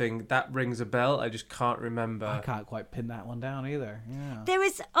buttermilk thing, that rings a bell. I just can't remember. I can't quite pin that one down either. Yeah. There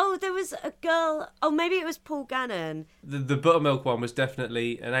was a girl. Oh, maybe it was Paul Gannon, The buttermilk one was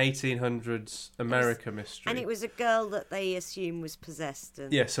definitely an 1800s America mystery. and it was a girl that they assume was possessed.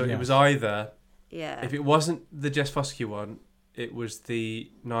 And, Yeah, so Yes. it was either, yeah. if it wasn't the Jess Foskey one, it was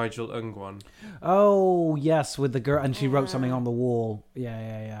the Nigel Ung one. Oh, yes, with the girl, and she wrote something on the wall. Yeah,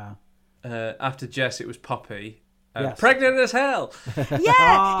 yeah, yeah. After Jess, it was Poppy. Yes. Pregnant as hell!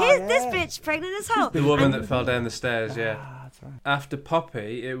 Yeah, here's this bitch pregnant as hell. The woman that fell down the stairs, yeah. Ah, that's right. After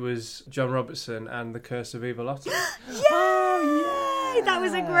Poppy, it was John Robertson and the Curse of Evil Otto. Yay! That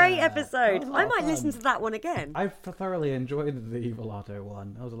was a great episode. That was a lot I of might fun. listen to that one again. I thoroughly enjoyed the Evil Otto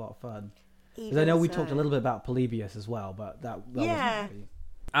one. That was a lot of fun. Because Evil I know we Otto. talked a little bit about Polybius as well, but that Yeah. wasn't.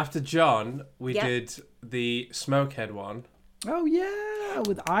 After John, we Yep. did the Smokehead one, Oh yeah,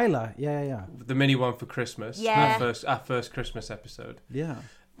 with Isla. Yeah, yeah, the mini one for Christmas. Yeah. Our first Christmas episode. yeah.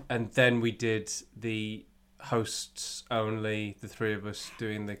 And then we did the hosts only, the three of us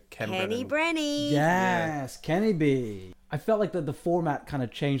doing the Kenny Brennan. Brenny. Yes, Kenny B. I felt like the format kind of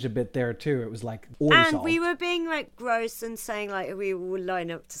changed a bit there too. It was like order And solved. we were being like gross and saying like we would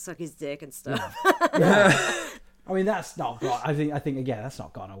line up to suck his dick and stuff. I mean, that's not gone. I think again, that's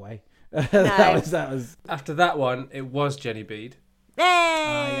not gone away. that was. After that one, it was Jenny Bede.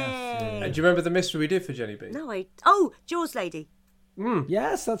 Hey! Do you remember the mystery we did for Jenny Bede? No, oh, Jaws lady.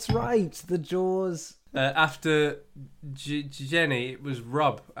 Yes, that's right. The Jaws. After Jenny, it was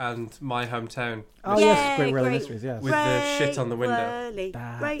Rob and My Hometown. Oh Yeah, yes, Great Whirly great. Mysteries. Yes. With the shit on the window. Whirly,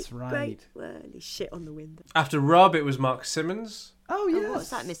 That's great, right. Great whirly shit on the window. After Rob, it was Mark Simmons. Oh yes. Oh, what's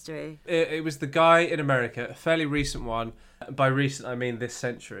that mystery? It was the guy in America, a fairly recent one. By recent, I mean this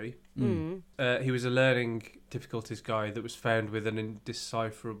century. He was a learning difficulties guy that was found with an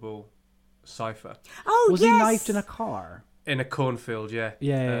indecipherable cipher Oh, Was yes. he knifed in a car? in a cornfield. Yeah,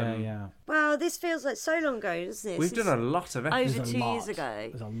 Yeah. Wow, this feels like so long ago, doesn't it? We've This done is a lot of over episodes. There's a 2 lot. years ago.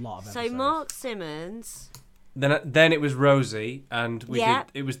 There's a lot of So episodes. Mark Simmons. Then it was Rosie, and we Yeah.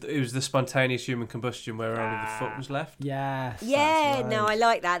 did. It was the spontaneous human combustion where only the foot was left. Yes. Yeah, that's no, I right.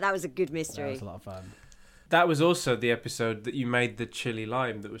 like that. That was a good That mystery. was a lot of fun. That was also the episode that you made the chili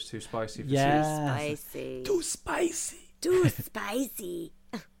lime that was too spicy for Yeah. Spicy. Too spicy. Too spicy.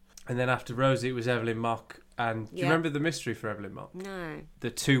 And then after Rosie, it was Evelyn Mock. And do you Yeah. remember the mystery for Evelyn Mock? No. The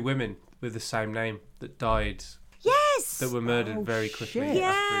two women with the same name that died, Yes. that were murdered Oh, very quickly shit.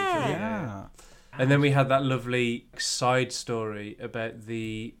 after each other. Yeah. And then we had that lovely side story about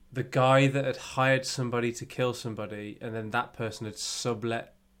the guy that had hired somebody to kill somebody, and then that person had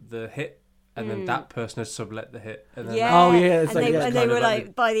sublet the hit, and then that person had sublet the hit, and then Yeah. Oh, yeah, it's And like- they, yeah, and they kind were of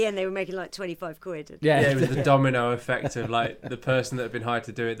like, by the end, they were making like 25 quid. Yeah. yeah, it was the domino effect of like the person that had been hired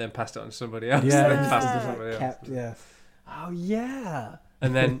to do it then passed it on to somebody else, Yeah. and then passed it to somebody else. Kept, yeah. Oh yeah.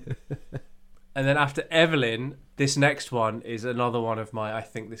 And then after Evelyn, this next one is another one of my. I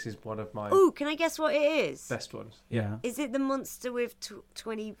think this is one of my Ooh, can I guess what it is? best ones. Yeah. Is it the monster with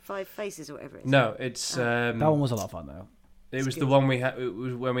 25 faces or whatever it is? No, it's That one was a lot of fun though. it was the one we had. It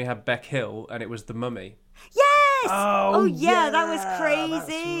was when we had Beck Hill, and it was the Mummy. Yes! Oh, yeah, that was yeah,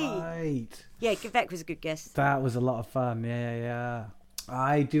 crazy. That's right. Yeah, Quebec was a good guess. That was a lot of fun. Yeah.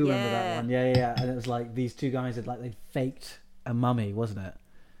 I do remember that Yeah. one. Yeah. And it was like these two guys had they faked a mummy, wasn't it?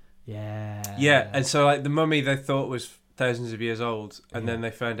 Yeah. Yeah, and so like the Mummy they thought was thousands of years old, and then they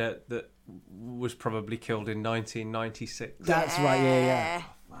found out that was probably killed in 1996. That's right. Yeah.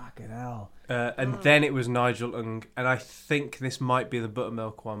 Oh, fucking hell. And then it was Nigel Ung, and I think this might be the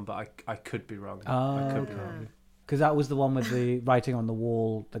buttermilk one, but I could be wrong. I could be wrong. Because that was the one with the writing on the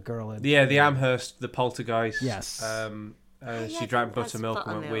wall, the girl in. Yeah, the Amherst, the poltergeist. Yes. yeah, She I drank think that's buttermilk and went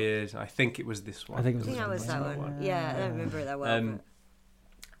buttermilk. weird. I think it was this one. I think it I was, think that was this that one. Yeah, I don't remember it that well. but-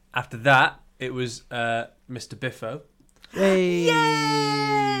 After that, it was Mr. Biffo. Hey.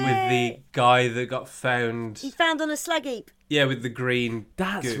 with the guy that got found. He found on a slag heap. Yeah, with the green.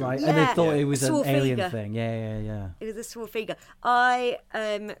 That's goo. right. Yeah. And they thought it was an Swarfiga. alien thing. Yeah. It was a small figure. I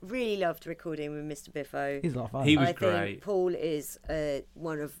really loved recording with Mr. Biffo. He's a lot of fun. He was I great. think Paul is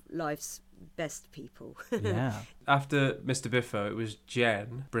one of life's best people. Yeah. After Mr. Biffo, it was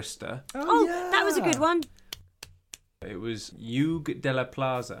Jen Brister. Oh, that was a good one. It was Hugh de la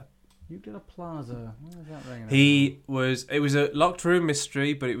Plaza. You did a plaza. What was that ringing? It was a locked room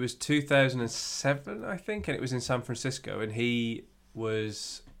mystery, but it was 2007, I think, and it was in San Francisco, and he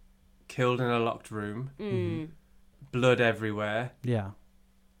was killed in a locked room, blood everywhere. Yeah.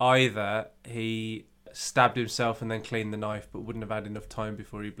 Either he stabbed himself and then cleaned the knife, but wouldn't have had enough time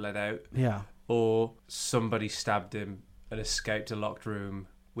before he bled out, Yeah. or somebody stabbed him and escaped a locked room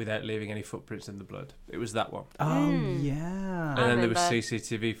without leaving any footprints in the blood. It was that one. Oh, yeah. And then there was remember.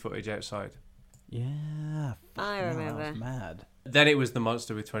 CCTV footage outside. Yeah. I No, remember. that was mad. Then it was the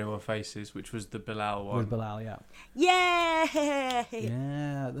monster with 21 faces, which was the Bilal one. With Bilal, yeah. Yay!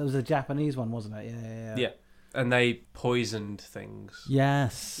 Yeah. That was a Japanese one, wasn't it? Yeah. Yeah. And they poisoned things.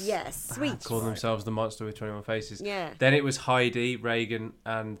 Yes. Yes, sweet. Called themselves the monster with 21 faces. Yeah. Then it was Heidi, Reagan,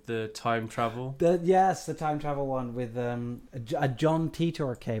 and the time travel. Yes, the time travel one with a John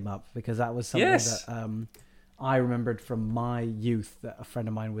Titor came up because that was something Yes. that I remembered from my youth that a friend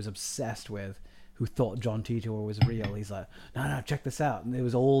of mine was obsessed with, who thought John Titor was real. He's like, no, check this out. And there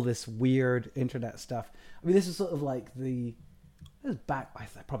was all this weird internet stuff. I mean, this is sort of like it was back, I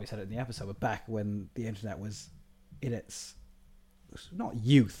probably said it in the episode, but back when the internet was in its, not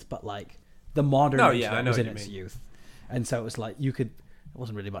youth, but like the modern internet I know was what in you its mean. youth. And so it was like there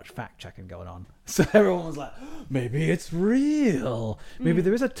wasn't really much fact checking going on. So everyone was like, maybe it's real. Maybe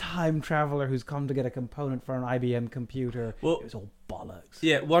there is a time traveler who's come to get a component for an IBM computer. Well- it was all bollocks.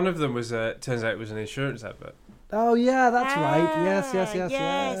 Yeah, one of them was, turns out it was an insurance advert. Oh, yeah, that's right. Yes.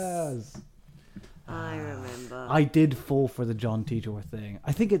 Yes. I remember. I did fall for the John Titor thing.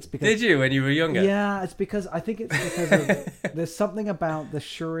 I think it's because... Did you when you were younger? Yeah, it's because of, there's something about the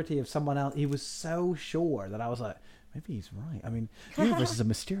surety of someone else. He was so sure that I was like, maybe he's right. I mean, the universe is a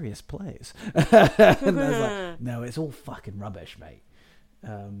mysterious place. And I was like, no, it's all fucking rubbish, mate.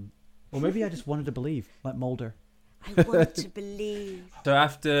 Or maybe I just wanted to believe, like Mulder. I want to believe. So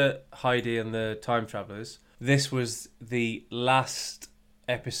after Heidi and the time travelers, this was the last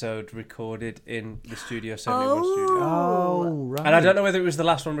episode recorded in the Studio 71 studio. Oh, right. And I don't know whether it was the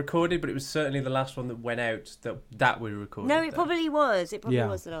last one recorded, but it was certainly the last one that went out that we recorded. No, it then. probably was. It probably Yeah.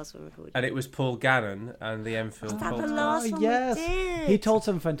 was the last one recorded. And it was Paul Gannon and the Enfield Was that the Podcast. last one we yes. did? He told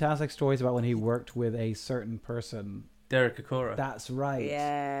some fantastic stories about when he worked with a certain person. Derek Akora. That's right.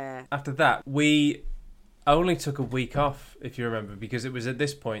 Yeah. After that, we only took a week off, if you remember, because it was at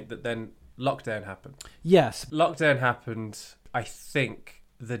this point that then lockdown happened. Yes. Lockdown happened, I think,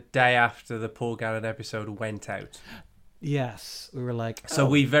 the day after the Paul Gannon episode went out. Yes. We were like... So oh,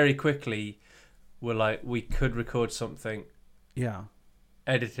 we very quickly were like, we could record something, Yeah.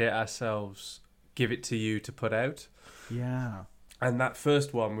 edit it ourselves, give it to you to put out. Yeah. And that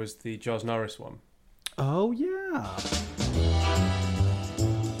first one was the Joz Norris one. Oh, yeah.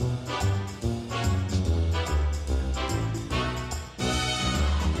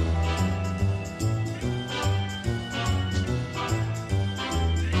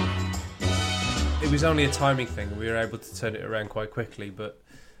 It was only a timing thing. We were able to turn it around quite quickly, but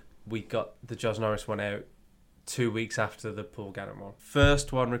we got the Joz Norris one out 2 weeks after the Paul Gannon one.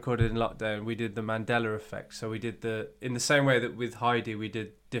 First one recorded in lockdown, we did the Mandela effect. So we did in the same way that with Heidi we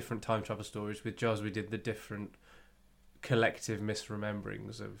did different time travel stories, with Joz we did the different collective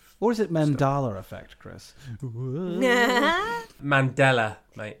misrememberings of... Or is it Mandela effect, Chris? Mandela,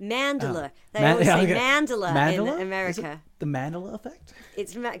 mate. Mandela. They Man- always yeah, say okay. Mandela, Mandela? in Is America. it the Mandela effect?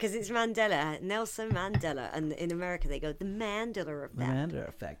 It's because it's Mandela, Nelson Mandela, and in America they go the Mandela effect. The Mandela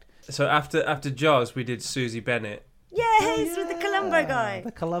effect. So after Joz we did Susie Bennett. Yes, with the Columbo guy.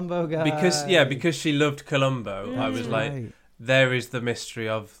 The Columbo guy. Because she loved Columbo, I was like, Right. there is the mystery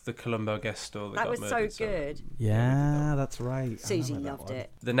of the Columbo guest star that That got was so murdered. good. Yeah, that's right. I Susie remember that loved one.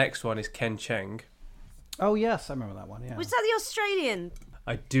 it. The next one is Ken Cheng. Oh, yes, I remember that one, yeah. Was that the Australian?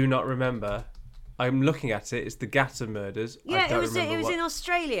 I do not remember. I'm looking at it. It's the Gatter murders. I Yeah, don't it was remember in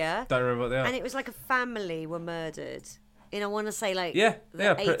Australia, Don't remember what they are. and it was like a family were murdered. I want to say like yeah, the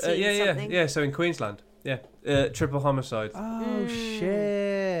yeah, 18 something. yeah. So in Queensland, yeah, triple homicide. Oh,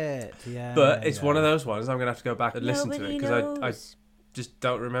 shit. Yeah. But it's yeah. one of those ones. I'm gonna have to go back and listen to Nobody it because I knows. just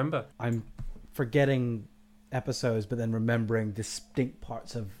don't remember. I'm forgetting episodes, but then remembering distinct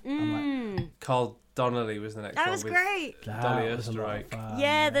parts of. I'm like, Carl Donnelly was the next That one. was with great. that Dolly was a lot of Oesterreich. fun.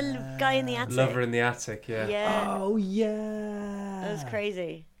 Yeah, the guy in the attic. Lover in the Attic. Yeah. Yeah, Oh, yeah. that was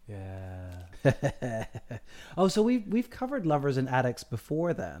crazy. Oh, so we've covered Lovers and Addicts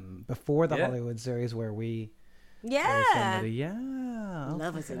before then, before the Yeah. Hollywood series where we Yeah. somebody, yeah,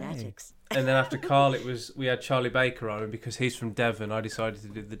 Lovers and okay. Addicts. And then after Carl, we had Charlie Baker on, and because he's from Devon, I decided to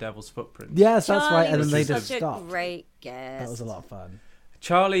do The Devil's Footprint. Yes, that's Charlie right. And then was they such just a stopped. great guest. That was a lot of fun.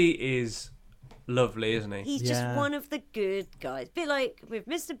 Charlie is lovely, isn't he? He's Yeah. just one of the good guys. Bit like with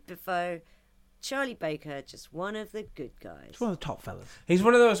Mr. Bifo, Charlie Baker, just one of the good guys. It's one of the top fellas. He's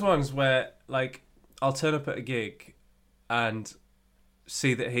one of those ones where, like, I'll turn up at a gig and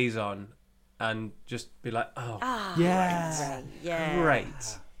see that he's on and just be like, oh, Yeah. Yeah.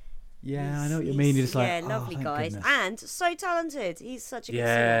 great. Yeah, I know what you mean. You're just like, yeah, oh, lovely thank guys. goodness. And so talented. He's such a good singer.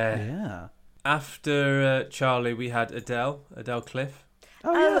 Yeah. Yeah. After Charlie, we had Adele Cliff. Oh,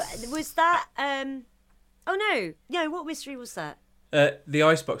 Oh, yes. was that oh no, what mystery was that? The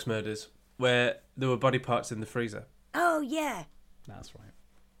Icebox Murders, where there were body parts in the freezer. Oh yeah. That's right.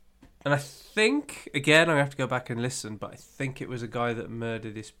 And I think, again, I have to go back and listen, but I think it was a guy that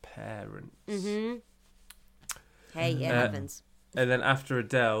murdered his parents. Hey, it happens. And then after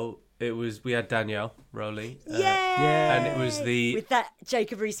Adele, we had Danielle Rowley. Yeah. And it was the... With that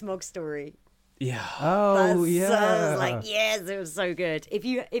Jacob Rees-Mogg story. Yeah. Oh, That's yeah. so, I was like, yes, it was so good. If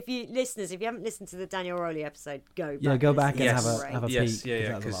you listeners, if you haven't listened to the Daniel Rowley episode, go back. Yeah, go back and Yes. have a peek. Yes, yeah, 'cause yeah,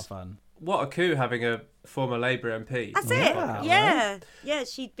 That was a lot 'cause- of fun. What a coup having a former Labour MP. That's on the it. podcast. Yeah. Yeah,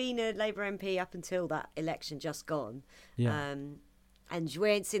 she'd been a Labour MP up until that election just gone. Yeah. And we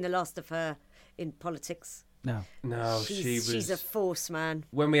ain't seen the last of her in politics. No. No, She's a force, man.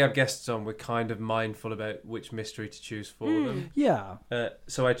 When we have guests on, we're kind of mindful about which mystery to choose for them. Yeah.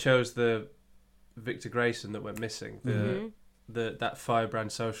 So I chose the Victor Grayson that went missing, that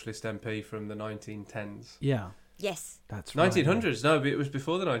firebrand socialist MP from the 1910s. Yeah. Yes, That's right. 1900s? No, but it was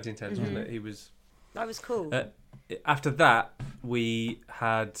before the 1910s, wasn't it? He was. that was cool. After that, we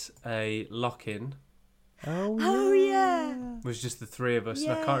had a lock-in. Oh, yeah. It was just the three of us,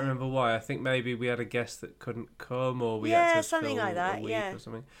 and I Yeah. can't remember why. I think maybe we had a guest that couldn't come, or we Yeah, had to something fill like that, a week yeah. or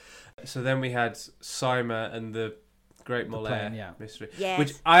something. So then we had Sima and the Great Molaire plane, yeah. mystery, Yes.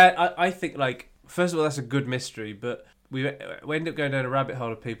 which I think, like, first of all, that's a good mystery, but we ended up going down a rabbit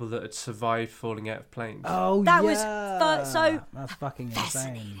hole of people that had survived falling out of planes. Oh, That was yeah. so That's fucking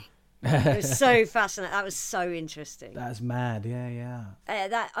insane. It was so fascinating. That was so interesting. That's mad. Yeah, yeah.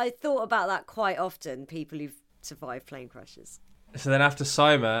 That I thought about that quite often. People who've survived plane crashes, So then after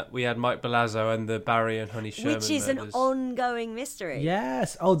Sima, we had Mike Belazzo and the Barry and Honey Sherman which is murders. an ongoing mystery.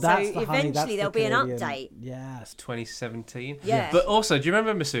 Yes. Oh, that's So the honey, eventually that's the there'll be an Canadian- update. Yes. 2017. Yeah. But also, do you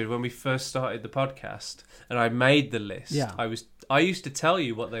remember, Masood, when we first started the podcast and I made the list? Yeah. I used to tell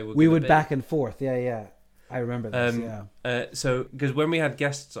you what they were. We gonna would be. back and forth. Yeah, yeah. I remember this. Yeah. So because when we had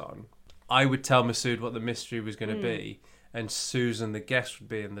guests on, I would tell Masood what the mystery was going to be, and Susan, the guest, would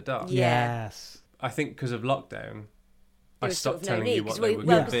be in the dark. Yeah. Yes. I think because of lockdown, I There was stopped sort of no telling need you what 'cause they were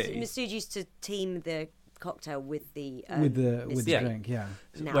well, going to be. Masood used to team the cocktail with the With the mystery. drink. Yeah.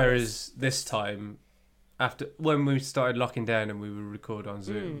 Now Whereas this time, when we started locking down and we would record on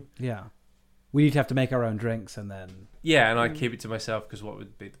Zoom, Yeah. We need to have to make our own drinks and then. yeah, and I'd keep it to myself because what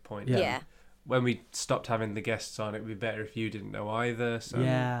would be the point? Yeah. yeah. When we stopped having the guests on, it would be better if you didn't know either. So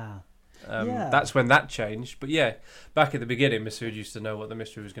Yeah. Yeah. that's when that changed. But yeah, back at the beginning, Masood used to know what the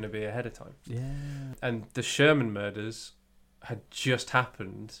mystery was going to be ahead of time. Yeah. And the Sherman murders had just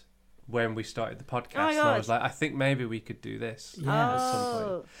happened when we started the podcast. Oh my and I God. was like, I think maybe we could do this Yeah. at some Oh,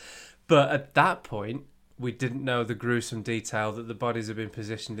 point. But at that point, we didn't know the gruesome detail that the bodies had been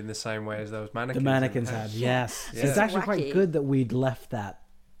positioned in the same way as those mannequins. The mannequins in the had, house. yes. Yeah. So it's actually quite Wacky. good that we'd left that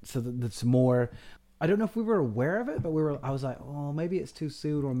so that it's more. I don't know if we were aware of it, but I was like, oh, maybe it's too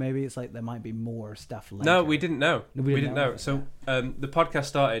soon, or maybe it's like there might be more stuff later. No, we didn't know. No, we didn't know. So the podcast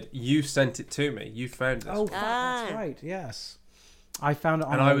started. You sent it to me. You found this. Oh, fuck, that's Ah. right. Yes, I found it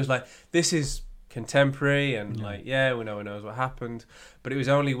on. And I was like, this is contemporary, and like, yeah, no one knows what happened. But it was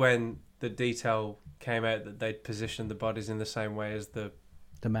only when the detail came out that they'd positioned the bodies in the same way as the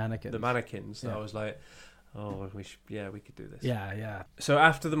mannequin. mannequins that Yeah. I was like, oh, we could do this. Yeah, yeah. So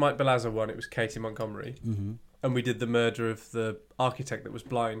after the Mike Belazzo one, it was Katie Montgomery, Mm-hmm. and we did the murder of the architect that was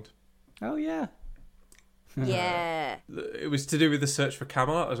blind. Oh yeah. yeah. It was to do with the search for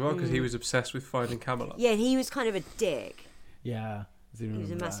Camelot as well, because he Mm. was obsessed with finding Camelot. Yeah, and he was kind of a dick. Yeah. He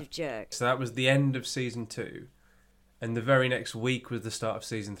was a massive jerk. So that was the end of season 2, and the very next week was the start of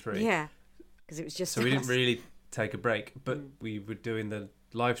season 3. Yeah, because it was just. So we didn't us. really take a break, but we were doing the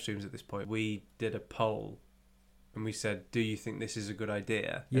live streams at this point. We did a poll, and we said, "Do you think this is a good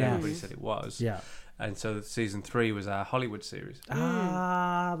idea?" And Yeah. everybody said it was. Yeah. And so season 3 was our Hollywood series.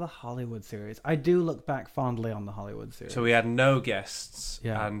 Ah, the Hollywood series. I do look back fondly on the Hollywood series. So we had no guests,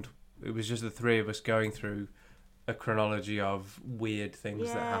 Yeah. and It was just the three of us going through a chronology of weird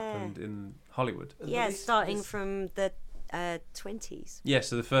things that happened in Hollywood. Yeah, starting from the 20s. Yeah,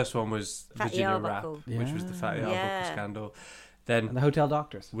 so the first one was Fatty Virginia Rapp, Arbuckle. which was the Fatty Arbuckle Yeah. scandal. And Then the Hotel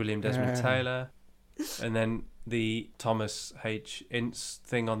Doctors. William Desmond Taylor. And then the Thomas H. Ince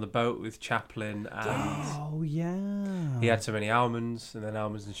thing on the boat with Chaplin. And Oh, yeah. he had so many almonds, and then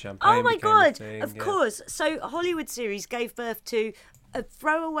almonds and champagne. Oh my became a god! thing, Of yeah. course. So Hollywood series gave birth to a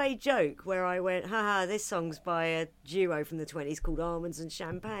throwaway joke where I went, haha, this song's by a duo from the 20s called Almonds and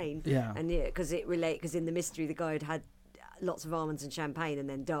Champagne. Yeah. And because because in the mystery the guy had lots of almonds and champagne and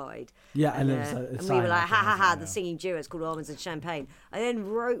then died. Yeah, and and, it was a and we sign were like, off, ha ha wasn't ha, it? the Yeah. singing duet's called Almonds and Champagne. I then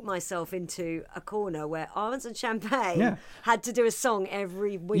wrote myself into a corner where Almonds and Champagne Yeah. had to do a song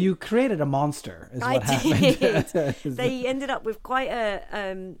every week. You created a monster, is I what happened. did. They ended up with quite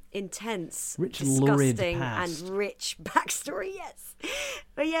a intense, Rich, lurid disgusting, past. and rich backstory. Yes,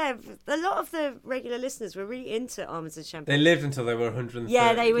 but yeah, a lot of the regular listeners were really into Almonds and They Champagne. lived until they were 130.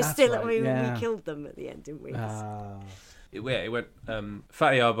 Yeah, they were That's still. right, We yeah. killed them at the end, didn't we? It went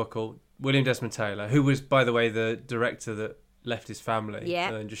Fatty Arbuckle, William Desmond Taylor, who was, by the way, the director that left his family Yeah.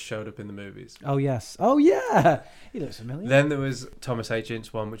 and then just showed up in the movies. Oh, yes. Oh, yeah. He looks familiar. Then there was Thomas H.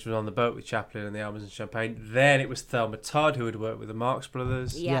 Ince one, which was on the boat with Chaplin and the Almonds and Champagne. Then it was Thelma Todd, who had worked with the Marx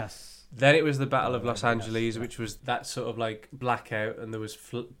Brothers. Yeah. Yes. Then it was the Battle of Los Angeles, which was that sort of like blackout, and there was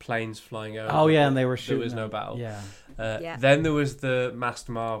planes flying over. Oh, yeah, and they were There shooting. was no them. battle. Yeah. Yeah. Then there was the Masked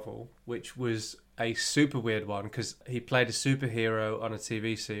Marvel, which was a super weird one because he played a superhero on a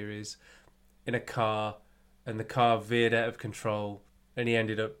TV series in a car, and the car veered out of control, and he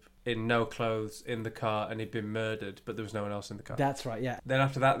ended up in no clothes in the car, and he'd been murdered, but there was no one else in the car. That's right, yeah. Then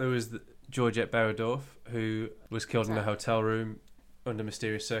after that, there was Georgette Bauerdorf, who was killed in a hotel room under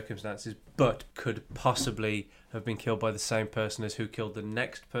mysterious circumstances, but could possibly have been killed by the same person as who killed the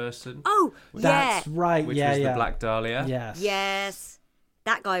next person, Oh, That's yeah. right, which yeah, was yeah. the Black Dahlia. Yes. Yes.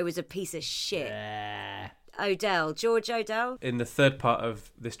 That guy was a piece of shit. Odell, George Odell. In the third part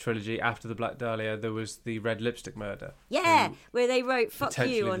of this trilogy, after the Black Dahlia, there was the red lipstick murder. Yeah, where they wrote "fuck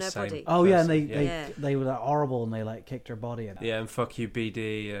potentially you" on the her same. body. Oh, yeah, and person, they were like, horrible, and they like kicked her body in. Yeah, and fuck you,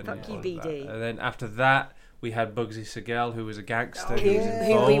 BD. And Fuck you, all of BD. that. And then after that, we had Bugsy Siegel, who was a gangster. Who- who was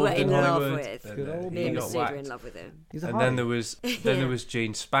who we were involved in love Hollywood, with. and, Good old Me he and got Masood were in whacked. love with him. He's a And hottie. then there was there was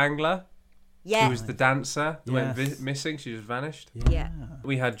Jean Spangler, Yeah, who was the dancer who went Yes. missing. She just vanished. yeah.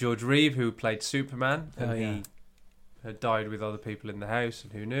 We had George Reeve, who played Superman, and Oh, yeah. he had died with other people in the house,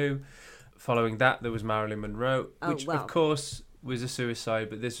 and who knew. Following that, there was Marilyn Monroe, Oh, which wow. of course was a suicide,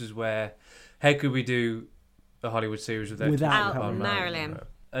 but this was where, how could we do a Hollywood series without Without talking about Marilyn. Monroe?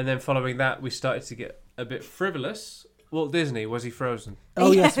 And then following that, we started to get a bit frivolous. Walt Disney, was he frozen?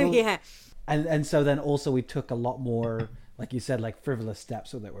 Oh, yes. yeah, well- yeah. And so then also we took a lot more, like you said, like frivolous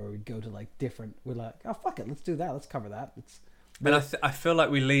steps, so that where we'd go to like different. We're like, oh fuck it, let's do that. Let's cover that. And I feel like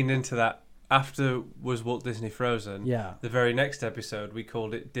we leaned into that after was Walt Disney Frozen. Yeah. The very next episode, we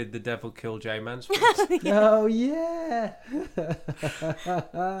called it "Did the Devil Kill Jay Mansfield?" Oh yeah,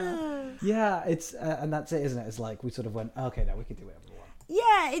 yeah. It's and that's it, isn't it? It's like we sort of went, okay, now we can do whatever we want.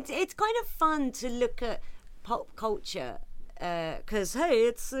 Yeah, it's kind of fun to look at pop culture because hey,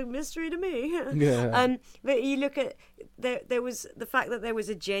 it's a mystery to me. Yeah. But you look at there was the fact that there was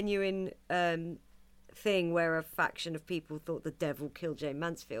a genuine thing where a faction of people thought the devil killed Jane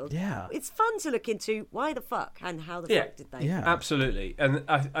Mansfield. Yeah. It's fun to look into why the fuck and how the Yeah. fuck did they. Yeah. Absolutely. And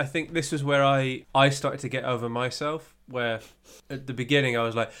I think this was where I started to get over myself, where at the beginning I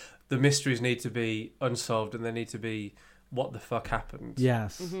was like, the mysteries need to be unsolved and they need to be what the fuck happened.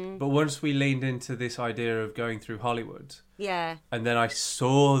 Yes. Mm-hmm. But once we leaned into this idea of going through Hollywood, Yeah. and then I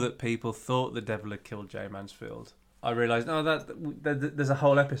saw that people thought the devil had killed Jay Mansfield, I realised, that there's a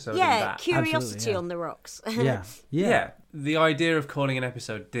whole episode in Yeah, that. curiosity Absolutely, yeah. on the rocks. Yeah. Yeah. The idea of calling an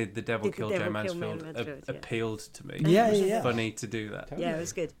episode "Did the Devil Did the Kill Devil Jay kill Mansfield?" Mansfield, yeah. appealed to me. Yeah, It was yeah. funny to do that. Yeah, it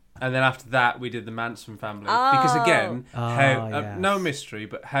was good. And then after that, we did the Manson family. Because again, how yes. no mystery,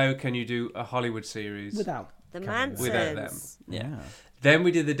 but how can you do a Hollywood series? Without The covering Mansons. Without them. Yeah. Then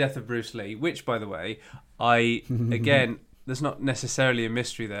we did the death of Bruce Lee, which, by the way, again, there's not necessarily a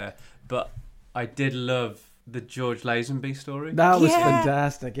mystery there, but I did love the George Lazenby story. That was Yeah.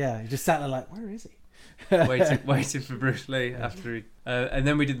 fantastic. Yeah. You just sat there like, where is he? waiting for Bruce Lee after he... and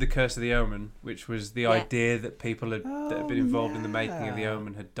then we did The Curse of the Omen, which was the idea that people that had been involved in the making of the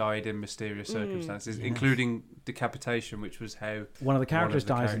Omen had died in mysterious circumstances, including decapitation, which was how One of the characters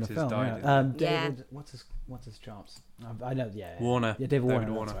one of dies in the film. died Yeah. in it. David, what's his chops? I know. Yeah. Warner. Yeah, David Warner.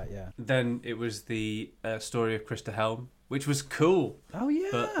 David Warner. That's right. Yeah. Then it was the story of Krista Helm, which was cool. Oh yeah.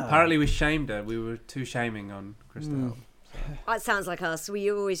 But apparently we shamed her. We were too shaming on Krista Helm. So That sounds like us.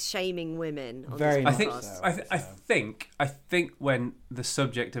 We're always shaming women. On Very this I think podcast. I think when the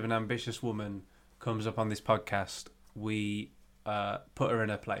subject of an ambitious woman comes up on this podcast, we put her in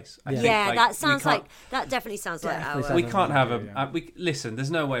her place. I think, Yeah, like, that we sounds can't- like that. Definitely sounds like Definitely our. sounds we can't have Yeah. we listen.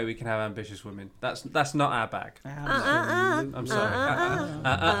 There's no way we can have ambitious women. That's not our bag. Absolutely. I'm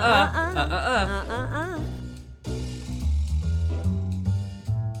sorry.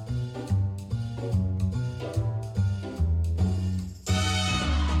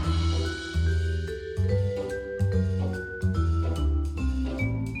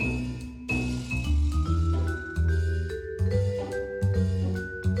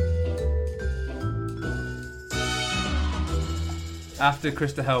 After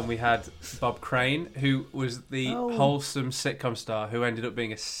Krista Helm, we had Bob Crane, who was the wholesome sitcom star who ended up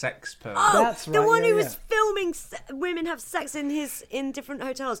being a sex perv. Oh, That's the right, one yeah, who yeah. was filming women have sex in different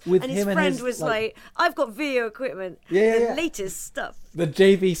hotels, With and his him and friend his, was like- like, "I've got video equipment, Yeah, the yeah. latest stuff." The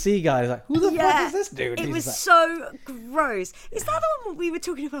JVC guy is like, who the fuck Yeah, is this dude? it He's was like, so gross. Is that the one we were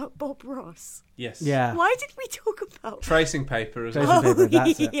talking about, Bob Ross? Yes. yeah. Why did we talk about? Tracing paper as Tracing well. paper,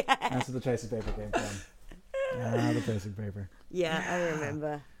 that's it. yeah. That's where the tracing paper came from. The tracing paper. Yeah, I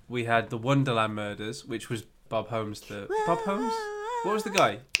remember. We had the Wonderland Murders, which was Bob Holmes. Bob Holmes? What was the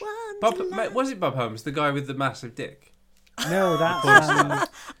guy? Wonderland. Was it Bob Holmes, the guy with the massive dick? No, that's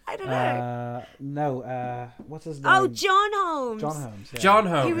I don't know. what's his name? Oh, John Holmes. John Holmes. Yeah. John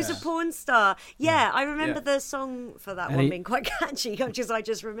Holmes. He was a porn star. Yeah, I remember Yeah. the song for that And one he- being quite catchy because I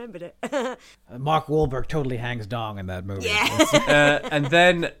just remembered it. Mark Wahlberg totally hangs dong in that movie. yeah. And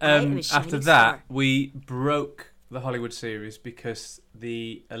then am a shining after that, star. we broke the Hollywood series because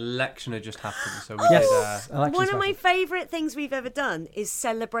the election had just happened. So we Yes. did. Election One of my special. favourite things we've ever done is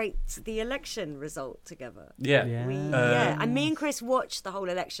celebrate the election result together. Yeah. Yeah. And me and Chris watched the whole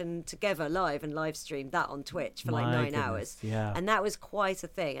election together live and live streamed that on Twitch for like My 9 goodness, hours. yeah. And that was quite a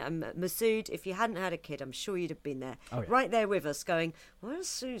thing. Masood, if you hadn't had a kid, I'm sure you'd have been there, Oh, yeah. right there with us, going, "Why does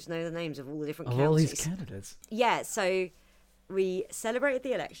Suze know the names of all the different Of counties?" all these candidates. Yeah, so we celebrated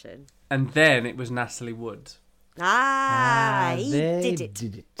the election. And then it was Natalie Wood. He they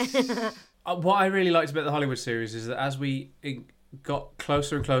did it. What I really liked about the Hollywood series is that as we got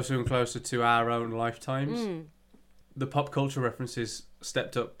closer and closer and closer to our own lifetimes, the pop culture references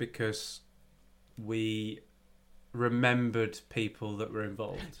stepped up because we remembered people that were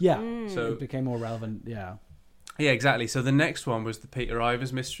involved. Yeah. So It became more relevant. Yeah. yeah, exactly. So the next one was the Peter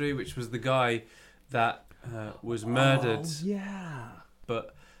Ivers mystery, which was the guy that was murdered, Oh, yeah.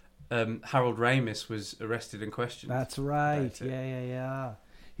 but Harold Ramis was arrested and questioned. That's right. about it. Yeah.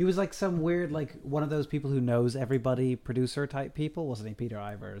 He was like some weird, like one of those people who knows everybody, producer type people, wasn't he? Peter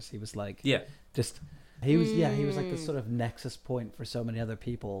Ivers. He was like, Yeah. he was like the sort of nexus point for so many other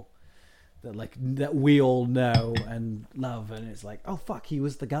people that we all know and love, and it's like, oh fuck, he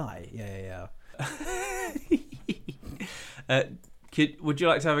was the guy. Yeah. Would you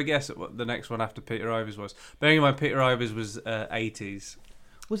like to have a guess at what the next one after Peter Ivers was? Bearing in mind, Peter Ivers was 80s.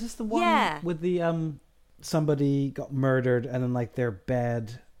 Was this the one Yeah. with the somebody got murdered and then like their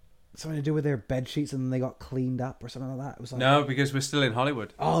bed, something to do with their bed sheets, and then they got cleaned up or something like that? It was like, No, because we're still in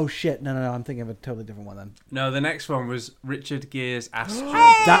Hollywood. oh shit, no, I'm thinking of a totally different one then. No, the next one was Richard Gere's Astro.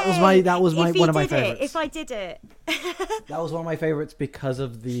 That was my If he one of my did it, favorites. if I did it. That was one of my favorites because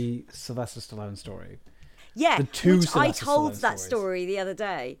of the Sylvester Stallone story. Yeah, The two which I Sylvester told Stallone that stories. story the other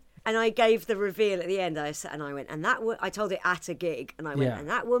day, and I gave the reveal at the end. I went, and I told it at a gig, and I went, Yeah. and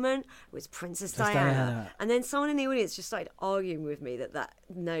that woman was Princess Diana. Diana. And then someone in the audience just started arguing with me that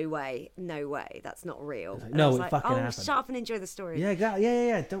no way, that's not real. like, And no, I was it like, fucking oh, happened. shut up and enjoy the story. Yeah, exactly.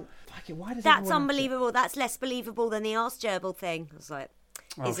 Yeah. Don't fuck it. Why does That's everyone have to- unbelievable. That's less believable than the arse gerbil thing. I was like,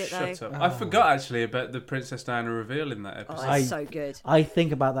 is it though? Shut up. I forgot actually about the Princess Diana reveal in that Oh, episode. it's so good. I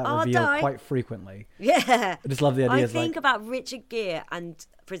think about that Oh, reveal die. quite frequently. Yeah. I just love the idea. I It's think like, about Richard Gere and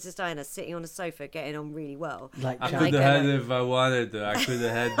Princess Diana sitting on a sofa getting on really well. like I And could I have had get it if I wanted to. I could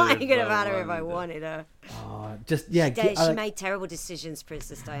have had it I if could have had her if I wanted wanted her. just yeah. She made terrible decisions,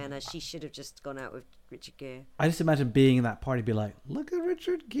 Princess Diana. She should have just gone out with Richard Gere. I just imagine being in that party, be like, look at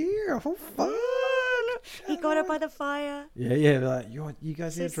Richard Gere, how fun! He got her by the fire. Yeah. Be like, you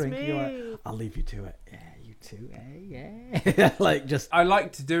guys So need a drink. You're like, smooth. I'll leave you to it. Yeah, you too. Yeah. Like just I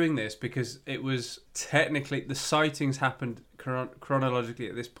liked doing this because it was technically the sightings happened chronologically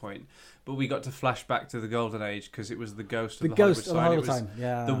at this point, but we got to flash back to the golden age because it was the ghost of The the ghost of the Hollywood Hollywood sign. It was sign,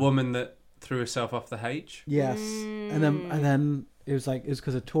 yeah. the woman that threw herself off the H. yes, and then it was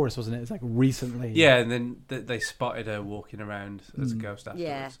because of tourists, wasn't it? It's like recently. Yeah, and then they spotted her walking around as a ghost afterwards.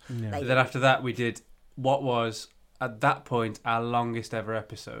 Yeah. Yeah. Like, Then after that, we did what was at that point, our longest ever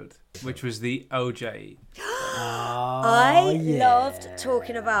episode, which was the OJ. I loved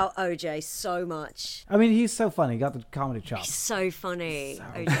talking about OJ so much. I mean, he's so funny. He got the comedy chops. He's so funny.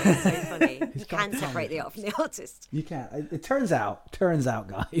 OJ is so funny. You got can the separate comedy the art from the artist. You can't. It turns out,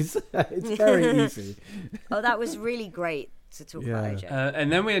 guys, it's very easy. Oh, that was really great to talk about OJ.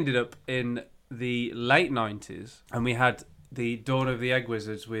 And then we ended up in the late 90s, and we had the Dawn of the Egg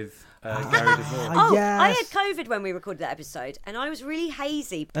Wizards with Gary DeVore. Oh, yes. I had COVID when we recorded that episode, and I was really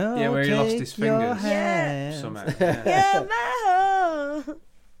hazy. Yeah, where he lost his Take your fingers. hands. Somehow. Yeah, man.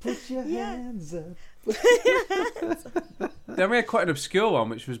 Put your hands up. Then we had quite an obscure one,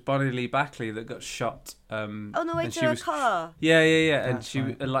 which was Bonnie Lee Backley that got shot. On the way and to she her was- car. Yeah. And That's she,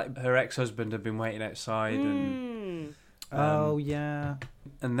 right. like, her ex-husband had been waiting outside, and Oh yeah.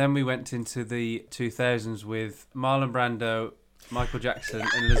 then we went into the 2000s with Marlon Brando, Michael Jackson,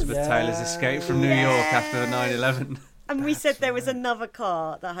 and Elizabeth Taylor's escape from New York after the 9/11. And we said there was another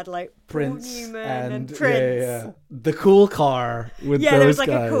car that had like Prince Paul Newman and yeah, Prince. yeah. The cool car with Yeah, those there was like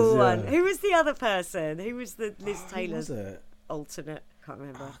guys, a cool yeah. one. Who was the other person? Who was the Liz Who Taylor's was it? alternate? Can't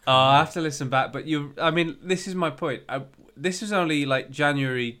remember. Oh, I have to listen back, but this is my point. This was only like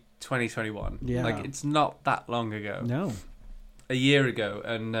January 2021. Yeah. Like, it's not that long ago. No. A year ago,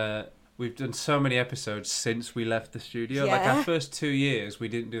 and we've done so many episodes since we left the studio. Like, Yeah. our first 2 years, we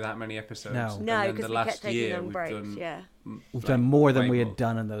didn't do that many episodes. No. And No, then because the we kept last taking year, long we've breaks. done, Yeah. We've done more than way we more. had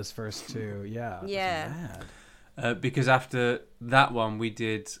done in those first two. Yeah. It's Yeah. mad. Because after that one, we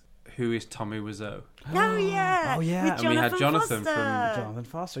did Who is Tommy Wiseau? Oh yeah. Oh, yeah. With And we had Jonathan Foster. from Jonathan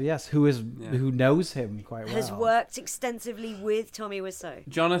Foster, yes, who knows him quite well. Has worked extensively with Tommy Wiseau.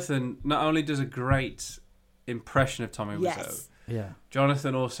 Jonathan not only does a great impression of Tommy Wiseau, Yes. Yeah.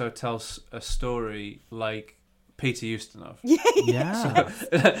 Jonathan also tells a story like Peter Ustinov. Yeah.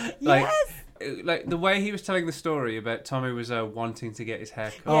 Like the way he was telling the story about Tommy Wiseau wanting to get his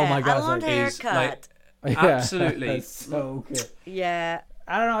hair cut. Oh my God, I want is haircut. like Yeah. absolutely. That's so good. Yeah.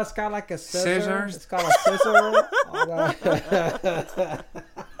 I don't know. It's got like a scissor. Scissors? It's got a scissor. I don't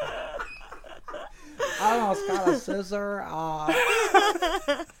know. It's got a scissor.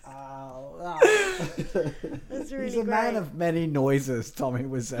 That's really He's a great. man of many noises. Tommy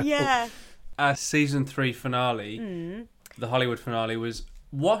Wiseau. Yeah. Our season 3 finale, the Hollywood finale, was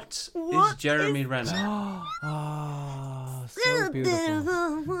What What is Jeremy is- Renner? Oh, so beautiful.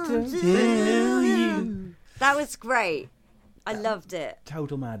 That was great. I loved it.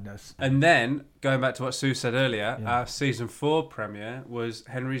 Total madness. And then, going back to what Sue said earlier, our season 4 premiere was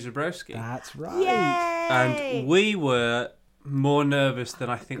Henry Zabrowski. That's right. Yay! And we were more nervous than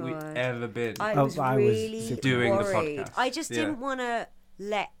I think we'd God. ever been. I Oh, was I was really super doing the worried. podcast. I just Yeah. didn't want to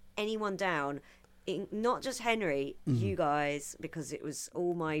let anyone down. Not just Henry, you guys, because it was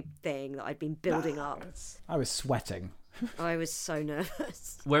all my thing that I'd been building up. I was sweating. I was so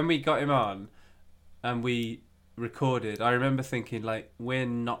nervous. When we got him on and we recorded, I remember thinking, like, we're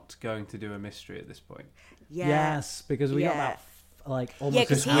not going to do a mystery at this point. Yeah. Yes, because we got Yeah. about almost Yeah,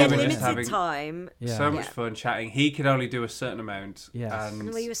 because an he we had were hour. just limited having time. Yeah. So much Yeah. fun chatting. He could only do a certain amount. Yes. And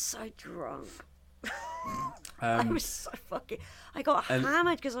And we were so drunk. I um, was so fucking. I got and-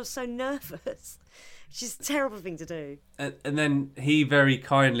 hammered because I was so nervous. Which is a terrible thing to do. and then he very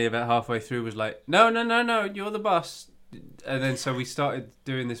kindly, about halfway through, was like, no, you're the boss. And then so we started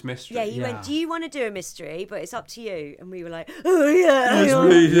doing this mystery. Yeah, you Yeah. went, do you want to do a mystery? But it's up to you. And we were like, oh yeah, hang on,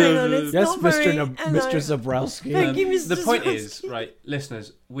 please, hang on, it's Yes, not Mr. very... Mr. Zabrowski. Thank you, Mr. The point is, Zabrowski. right,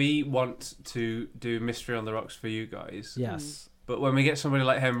 listeners, we want to do Mystery on the Rocks for you guys. Yes. But when we get somebody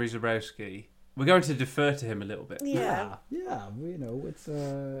like Henry Zabrowski, we're going to defer to him a little bit. Yeah. Yeah. You know, it's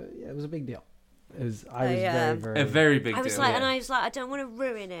it was a big deal. I was very, very. A very big I was deal. like, yeah. and I was like, I don't want to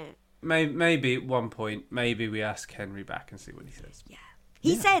ruin it. Maybe at one point, maybe we ask Henry back and see what he says. Yeah.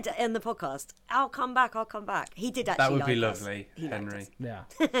 He said in the podcast, I'll come back. He did actually That would be like us. lovely, He liked Henry. us. Yeah.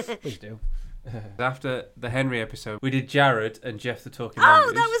 Please do. After the Henry episode, we did Jared and Jeff the Talking Oh,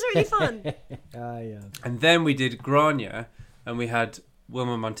 Mongoose. that was really fun. Yeah. And then we did Grania, and we had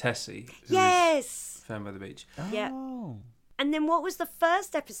Wilma Montesi, who was Yes. found by the beach. Yeah. Oh. And then what was the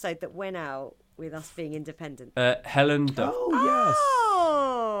first episode that went out with us being independent? Helen Duff. Oh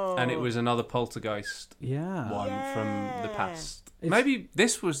Oh. And it was another poltergeist yes. Yeah. one from the Yeah. past. It's- Maybe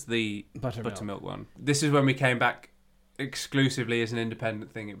this was the Buttermilk. buttermilk one. This is when we came back exclusively as an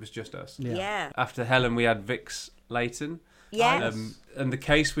independent thing. It was just us. Yeah. After Helen, we had Vix Layton. Yeah. And the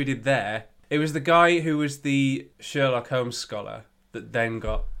case we did there, it was the guy who was the Sherlock Holmes scholar that then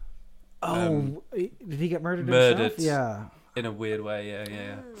got, Oh, did he get murdered? murdered. Himself? Yeah. in a weird way,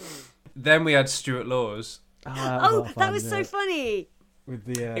 yeah. Then we had Stuart Laws. Oh, that was so funny. With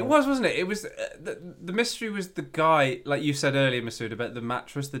the It was, wasn't it? It was the mystery was the guy, like you said earlier, Masood, about the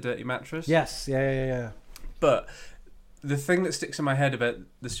mattress, the dirty mattress. Yes, yeah. But the thing that sticks in my head about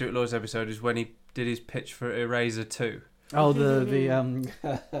the Stuart Laws episode is when he did his pitch for Eraser 2. Oh, the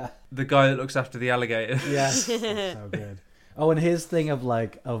The guy that looks after the alligator. yes, so good. Oh, and his thing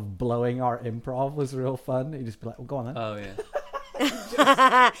of blowing our improv was real fun. He'd just be like, "Well, go on then." Oh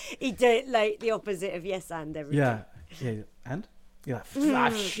yeah. He did like the opposite of yes and everything. Yeah, and you're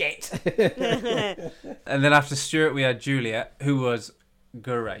like, shit. And then after Stuart, we had Juliet, who was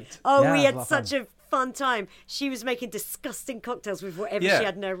great. Oh, Yeah, we it had was a lot of such a fun time. She was making disgusting cocktails with whatever Yeah. she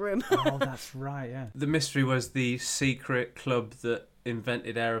had in her room. Oh, that's right. Yeah. The mystery was the secret club that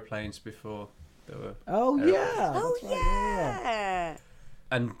invented aeroplanes before there were. Oh yeah. Oh that's right, yeah.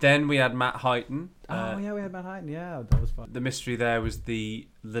 And then we had Matt Heighton. Oh yeah, we had Matt Heighton. Yeah, that was fun. The mystery there was the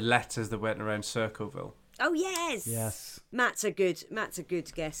letters that went around Circleville. Oh yes. Yes. Matt's a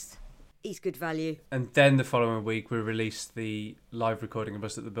good guest. He's good value. And then the following week, we released the live recording of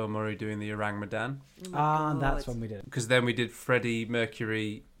us at the Bill Murray doing the Orang Medan. And that's when we did it. Because then we did Freddie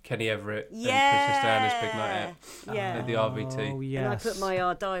Mercury, Kenny Everett, Yeah. and Princess Diana's Big Night Out Yeah. at the RVT. Oh yes. And I put my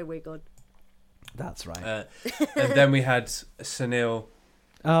Ardai wig on. That's right. And then we had Sunil.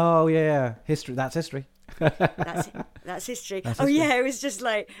 Oh yeah. History. That's history. That's history. That's Oh history. yeah, it was just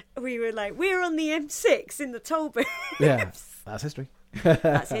like we're on the M6 in the toll booth. Yeah. That's history.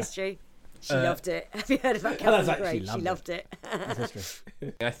 That's history. She loved it. Have you heard about that's Calvin like, Gray? she She loved loved it. That's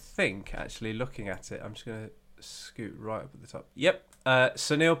history. I think, actually, looking at it, I'm just going to scoot right up at the top. Yep.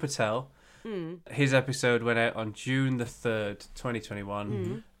 Sunil Patel. His episode went out on June the 3rd,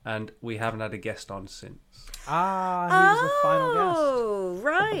 2021. And we haven't had a guest on since. He was the final guest. Oh,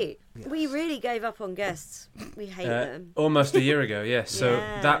 right. We really gave up on guests. We hate them. Almost a year ago, yes. So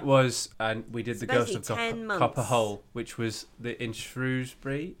Yeah. that was, and we did It's the Ghost of basically 10 months. Copper Hole, which was in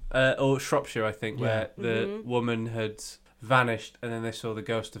Shrewsbury, or Shropshire, I think, where the woman had vanished, and then they saw the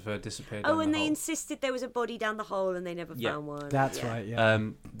ghost of her disappear down Oh, and the they hole. insisted there was a body down the hole and they never Yeah. found one. That's right. Yeah.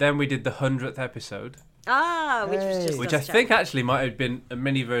 Then we did the 100th episode, Which was just which us I think chatting. actually might have been a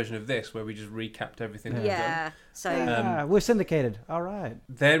mini version of this, where we just recapped everything that we've done. Yeah. So We're syndicated. All right.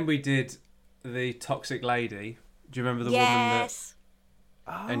 Then we did the Toxic Lady. Do you remember the woman that yes.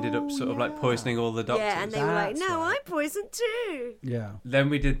 ended up sort of like poisoning all the doctors? Yeah, and they were like, That's "No, right. I'm poisoned too." Yeah.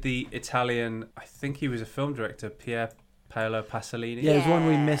 Then we did the Italian, I think he was a film director, Pier Paolo Pasolini. Yeah, it was one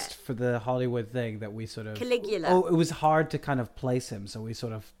we Yeah. missed for the Hollywood thing that we sort of... Caligula. Oh, it was hard to kind of place him, so we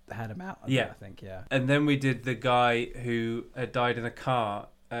sort of had him out. Yeah. I think, yeah. And then we did the guy who had died in a car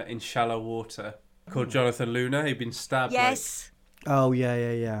in shallow water, called Jonathan Luna. He'd been stabbed. Yes. Oh,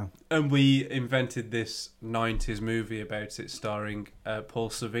 yeah. And we invented this 90s movie about it, starring Paul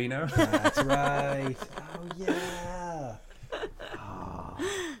Sorvino. That's right. Oh, yeah.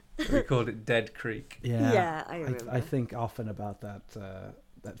 We called it Dead Creek. Yeah. Yeah, I remember. I think often about that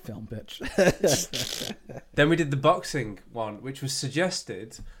film pitch. Then we did the boxing one, which was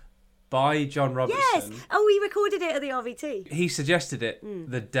suggested by John Robertson. Yes. Oh, we recorded it at the RVT. He suggested it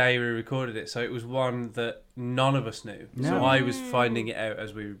the day we recorded it, so it was one that none of us knew. So No. I was finding it out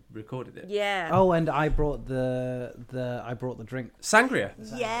as we recorded it. Yeah. Oh, and I brought the drink. Sangria.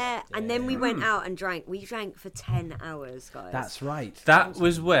 Yeah. And then we went out and drank. We drank for 10 hours, guys. That's right. That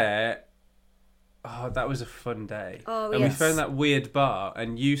was where... Oh, that was a fun day. Oh, and yes. we found that weird bar,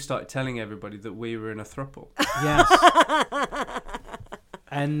 and you started telling everybody that we were in a throuple. Yes.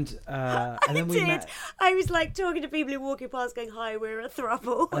 And I then we did. met, I was like talking to people who were walking past going, "Hi, we're a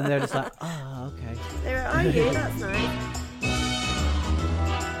throuple." and they're just like, oh, okay. They were, "Oh, yeah, that's nice."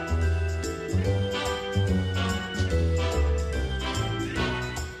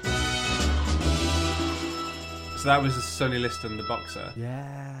 So that was Sonny Liston, the boxer,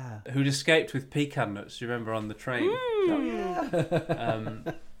 Yeah. who'd escaped with pecan nuts, you remember, on the train.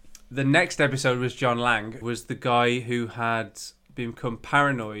 The next episode was John Lang, was the guy who had become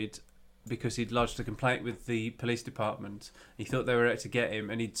paranoid because he'd lodged a complaint with the police department. He thought they were out to get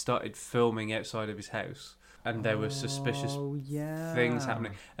him, and he'd started filming outside of his house. And there were suspicious things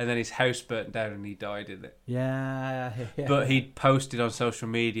happening. And then his house burnt down and he died in it. Yeah. But he'd posted on social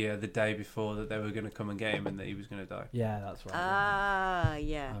media the day before that they were going to come and get him and that he was going to die. Yeah, that's right. Ah,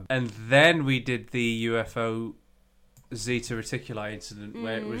 yeah. And then we did the UFO Zeta Reticuli incident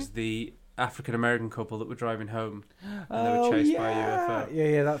where it was the African American couple that were driving home and they were chased by a UFO.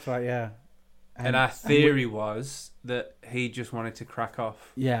 Yeah, that's right, yeah. And our theory was that he just wanted to crack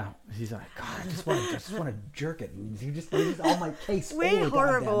off. Yeah, he's like, God, I just want to jerk it. And you just on my case. We're all the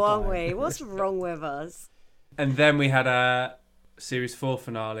horrible, goddamn aren't time. we? What's wrong with us? And then we had a Series 4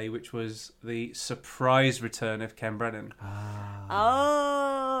 finale, which was the surprise return of Ken Brennan.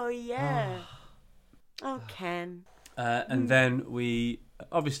 Oh, yeah. Oh, Ken. And then we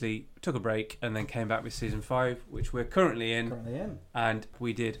obviously took a break and then came back with Season 5, which we're currently in. And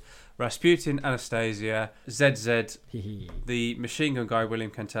we did Rasputin, Anastasia, ZZ, the machine gun guy,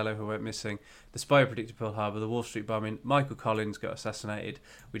 William Cantello, who went missing, the spy who predicted Pearl Harbor, the Wall Street bombing, Michael Collins got assassinated.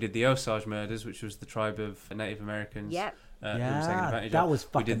 We did the Osage murders, which was the tribe of Native Americans. Yep. Who was taken advantage that of. was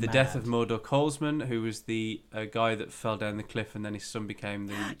fucking We did the mad. death of Mordor Colesman, who was the guy that fell down the cliff and then his son became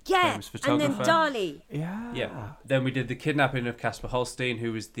the Yeah, famous and photographer. then Dali. Yeah. Then we did the kidnapping of Casper Holstein,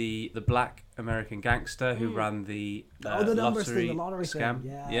 who was the black American gangster who ran the the numbers lottery, thing, the lottery scam.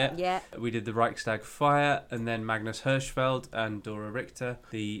 thing. Yeah. We did the Reichstag fire, and then Magnus Hirschfeld and Dora Richter.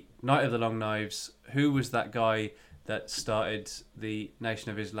 The Night of the Long Knives. Who was that guy that started the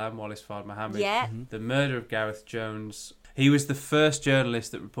Nation of Islam, Wallace Fard Mohammed? Yeah. The murder of Gareth Jones. He was the first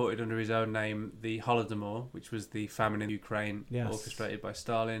journalist that reported under his own name the Holodomor, which was the famine in Ukraine orchestrated by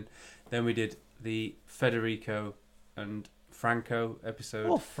Stalin. Then we did the Federico and Franco episode.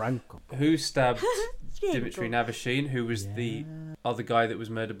 Oh, Franco. Who stabbed Dmitry Navashin, who was the other guy that was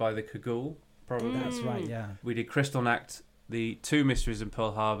murdered by the Kagul, probably. That's right, yeah. We did Kristallnacht, the two mysteries in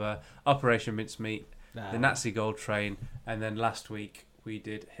Pearl Harbor, Operation Mincemeat, the Nazi Gold Train, and then last week we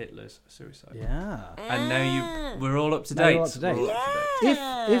did Hitler's suicide. Yeah. And now we're all up to Now date. you're up to date. We're all up to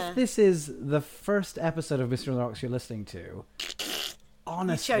date. If this is the first episode of Mystery on the Rocks you're listening to,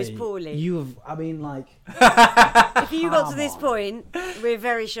 honestly, chose poorly. You have, I mean, like, If you got to this point, we're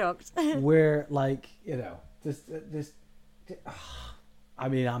very shocked. we're like, you know, this. I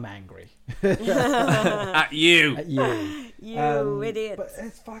mean, I'm angry At you. at you. You idiot. But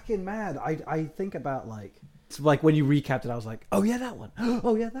it's fucking mad. I think about like, it's like when you recapped it, I was like, oh yeah, that one.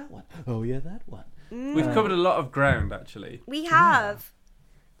 Oh yeah, that one. Oh yeah, that one. We've covered a lot of ground, actually. We have.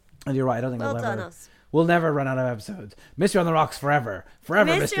 And you're right. I don't think Well we'll done, ever. us. We'll never run out of episodes. Mystery on the Rocks forever.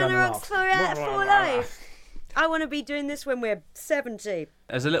 Forever Mystery on the Rocks for life. I want to be doing this when we're 70.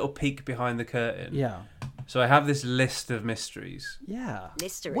 As a little peek behind the curtain. Yeah. So I have this list of mysteries. Yeah.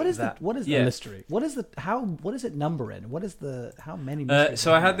 Mystery. What is That- the yeah. mystery? What is what is it number in? What is how many mysteries?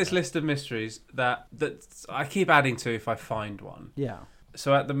 So I had this list of mysteries that I keep adding to if I find one. Yeah.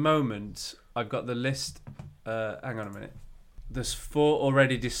 So at the moment, I've got the list. Hang on a minute. There's 4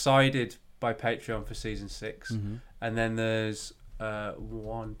 already decided by Patreon for season 6, and then there's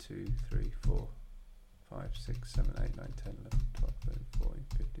 1, 2, 3, 4, 5, 6, 7, 8, 9, 10, 11, 12, 13, 14,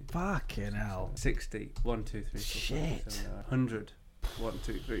 15. Fucking hell. 60. 1, 2, 3, 4, 5, Shit. 6, 7, 8, 100. 1,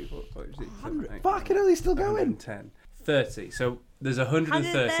 2, 3, 4, 5, 6, 7, 8, Fucking hell, he's still going. 110. 30. So there's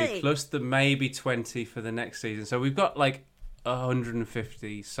 130 130. plus the maybe 20 for the next season. So we've got like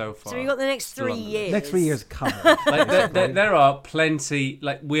 150 so far. So we've got the next Still 3 on the list. years. Next 3 years covered. Like there are plenty.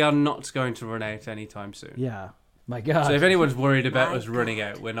 Like we are not going to run out anytime soon. Yeah. My God. So if anyone's worried about My us running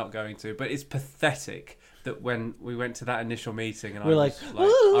out, we're not going to. But it's pathetic that when we went to that initial meeting and We're I like, was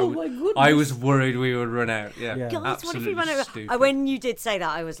 "Oh, my goodness." I was worried we would run out. Yeah, Yeah. Guys, what if we absolutely run over? stupid. When you did say that,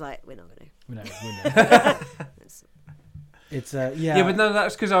 I was like, we're not going to. We know. It's yeah. Yeah, but no,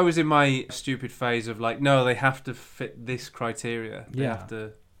 that's because I was in my stupid phase of like, no, they have to fit this criteria. They Yeah. have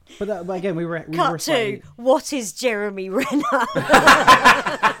to. But again, we were Cut to, slightly- what is Jeremy Renner?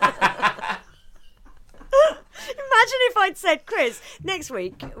 Imagine if I'd said, Chris, next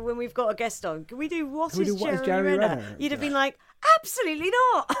week when we've got a guest on, can we do What is Jeremy Renner? You'd have been like, absolutely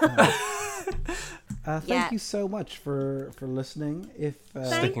not. Thank Yeah. you so much for listening. If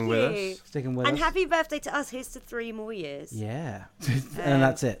Thank Sticking with you. us. sticking with And us. happy birthday to us. Here's to 3 more years. Yeah. And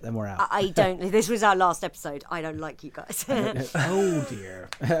that's it. Then we're out. I don't. This was our last episode. I don't like you guys. Oh dear.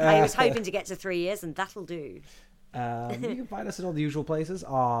 I was hoping to get to 3 years, and that'll do. You can find us in all the usual places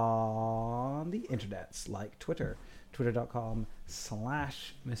on the internets, like Twitter,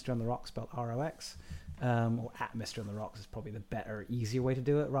 twitter.com/Mr. on the Rocks, spelled ROX, or at Mr. on the Rocks is probably the better, easier way to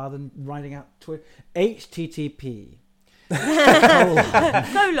do it rather than writing out Twitter. HTTP.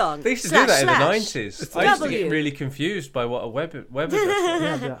 Colon. They used to slash, do that in the slash. 90s. I used to W. get really confused by what a web address was.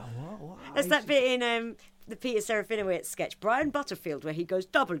 Yeah, what? That's that bit in the Peter Serafinowicz sketch, Brian Butterfield, where he goes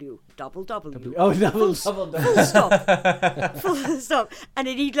W, double W. Oh, double. Full stop. Full stop. And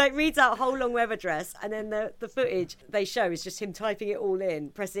then he like reads out a whole long web address, and then the footage they show is just him typing it all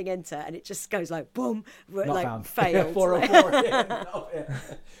in, pressing enter, and it just goes like boom, Not like found. failed. 404. Yeah, no, yeah.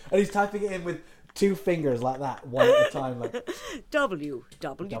 And he's typing it in with 2 fingers like that, one at a time. Like W.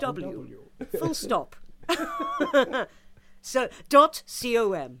 W. Full stop. So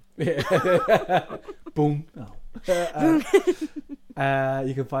 .com. Boom. Oh.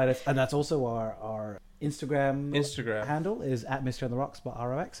 You can find us, and that's also our Instagram handle is at Mystery on the Rocks by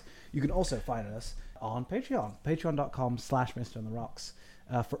ROX. You can also find us on Patreon, patreon.com/Mystery on the Rocks.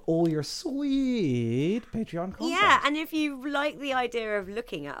 For all your sweet Patreon content. Yeah, and if you like the idea of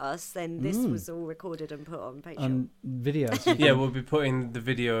looking at us, then this was all recorded and put on Patreon. On videos. Yeah, we'll be putting the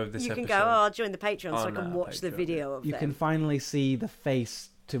video of this episode. You can go, I'll join the Patreon so I can watch the Patreon, video of You them. can finally see the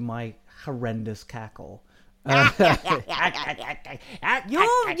face to my horrendous cackle. Your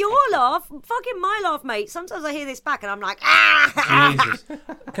laugh, fucking my laugh, mate. Sometimes I hear this back and I'm like, ah! Jesus.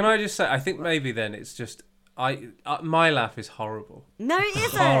 Can I just say, I think maybe then it's just, my laugh is horrible. No, it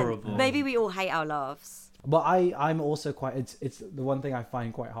isn't. Horrible. Maybe we all hate our laughs. But I'm also quite. It's the one thing I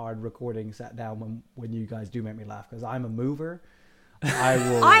find quite hard recording sat down when you guys do make me laugh, because I'm a mover.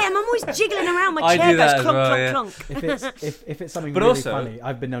 I'm always jiggling around. My I chair do that goes as clunk, well, clunk, yeah. clunk. If it's something But really also- funny,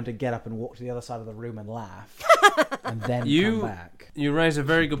 I've been known to get up and walk to the other side of the room and laugh, and then come back. You raise a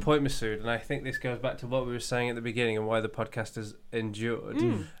very good point, Masood, and I think this goes back to what we were saying at the beginning and why the podcast has endured.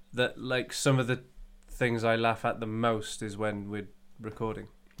 That like some of the things I laugh at the most is when we're recording.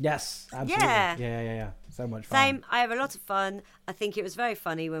 Yes, absolutely. Yeah. So much fun. Same. I have a lot of fun. I think it was very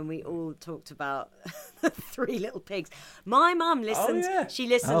funny when we all talked about the Three Little Pigs. My mum listened. yeah. She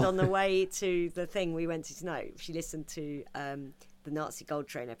listened on the way to the thing we went to Snow. She listened to the Nazi Gold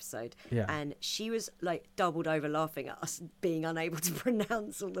Train episode, and she was like doubled over laughing at us being unable to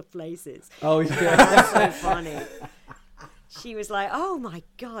pronounce all the places. Oh, yeah. That's so funny. She was like, "Oh my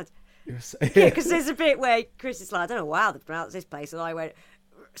god." Yeah, because there's a bit where Chris is like, I don't know how to pronounce this place, and I went,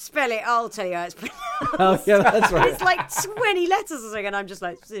 spell it, I'll tell you how it's pronounced. Oh, yeah, that's right. It's like 20 letters or something, and I'm just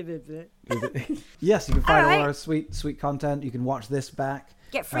like... Yes, you can find All right. all our sweet content. You can watch this back.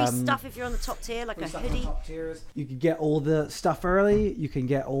 Get free stuff if you're on the top tier, like a hoodie. You can get all the stuff early. You can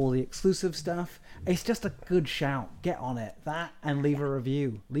get all the exclusive stuff. It's just a good shout. Get on it. That and leave a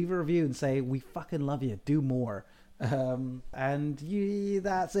review. Leave a review and say, we fucking love you. Do more. That's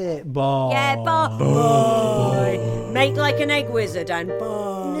it. Bye. Yeah, bye. Make like an egg wizard and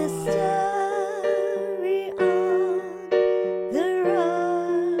bye. Mystery on the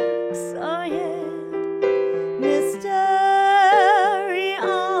rocks, oh yeah. Mystery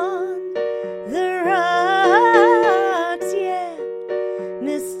on the rocks, yeah.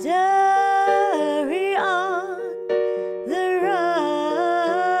 Mystery on the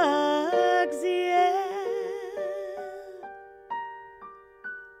rocks, yeah.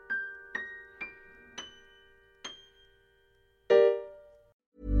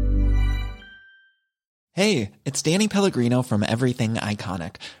 Hey, it's Danny Pellegrino from Everything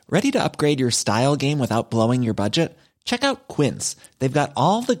Iconic. Ready to upgrade your style game without blowing your budget? Check out Quince. They've got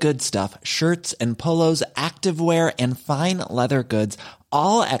all the good stuff, shirts and polos, activewear, and fine leather goods,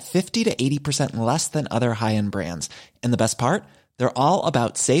 all at 50 to 80% less than other high-end brands. And the best part? They're all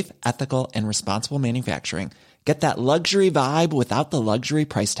about safe, ethical, and responsible manufacturing. Get that luxury vibe without the luxury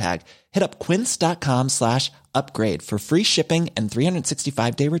price tag. Hit up quince.com/upgrade for free shipping and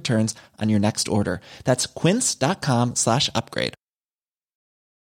 365-day returns on your next order. That's quince.com/upgrade.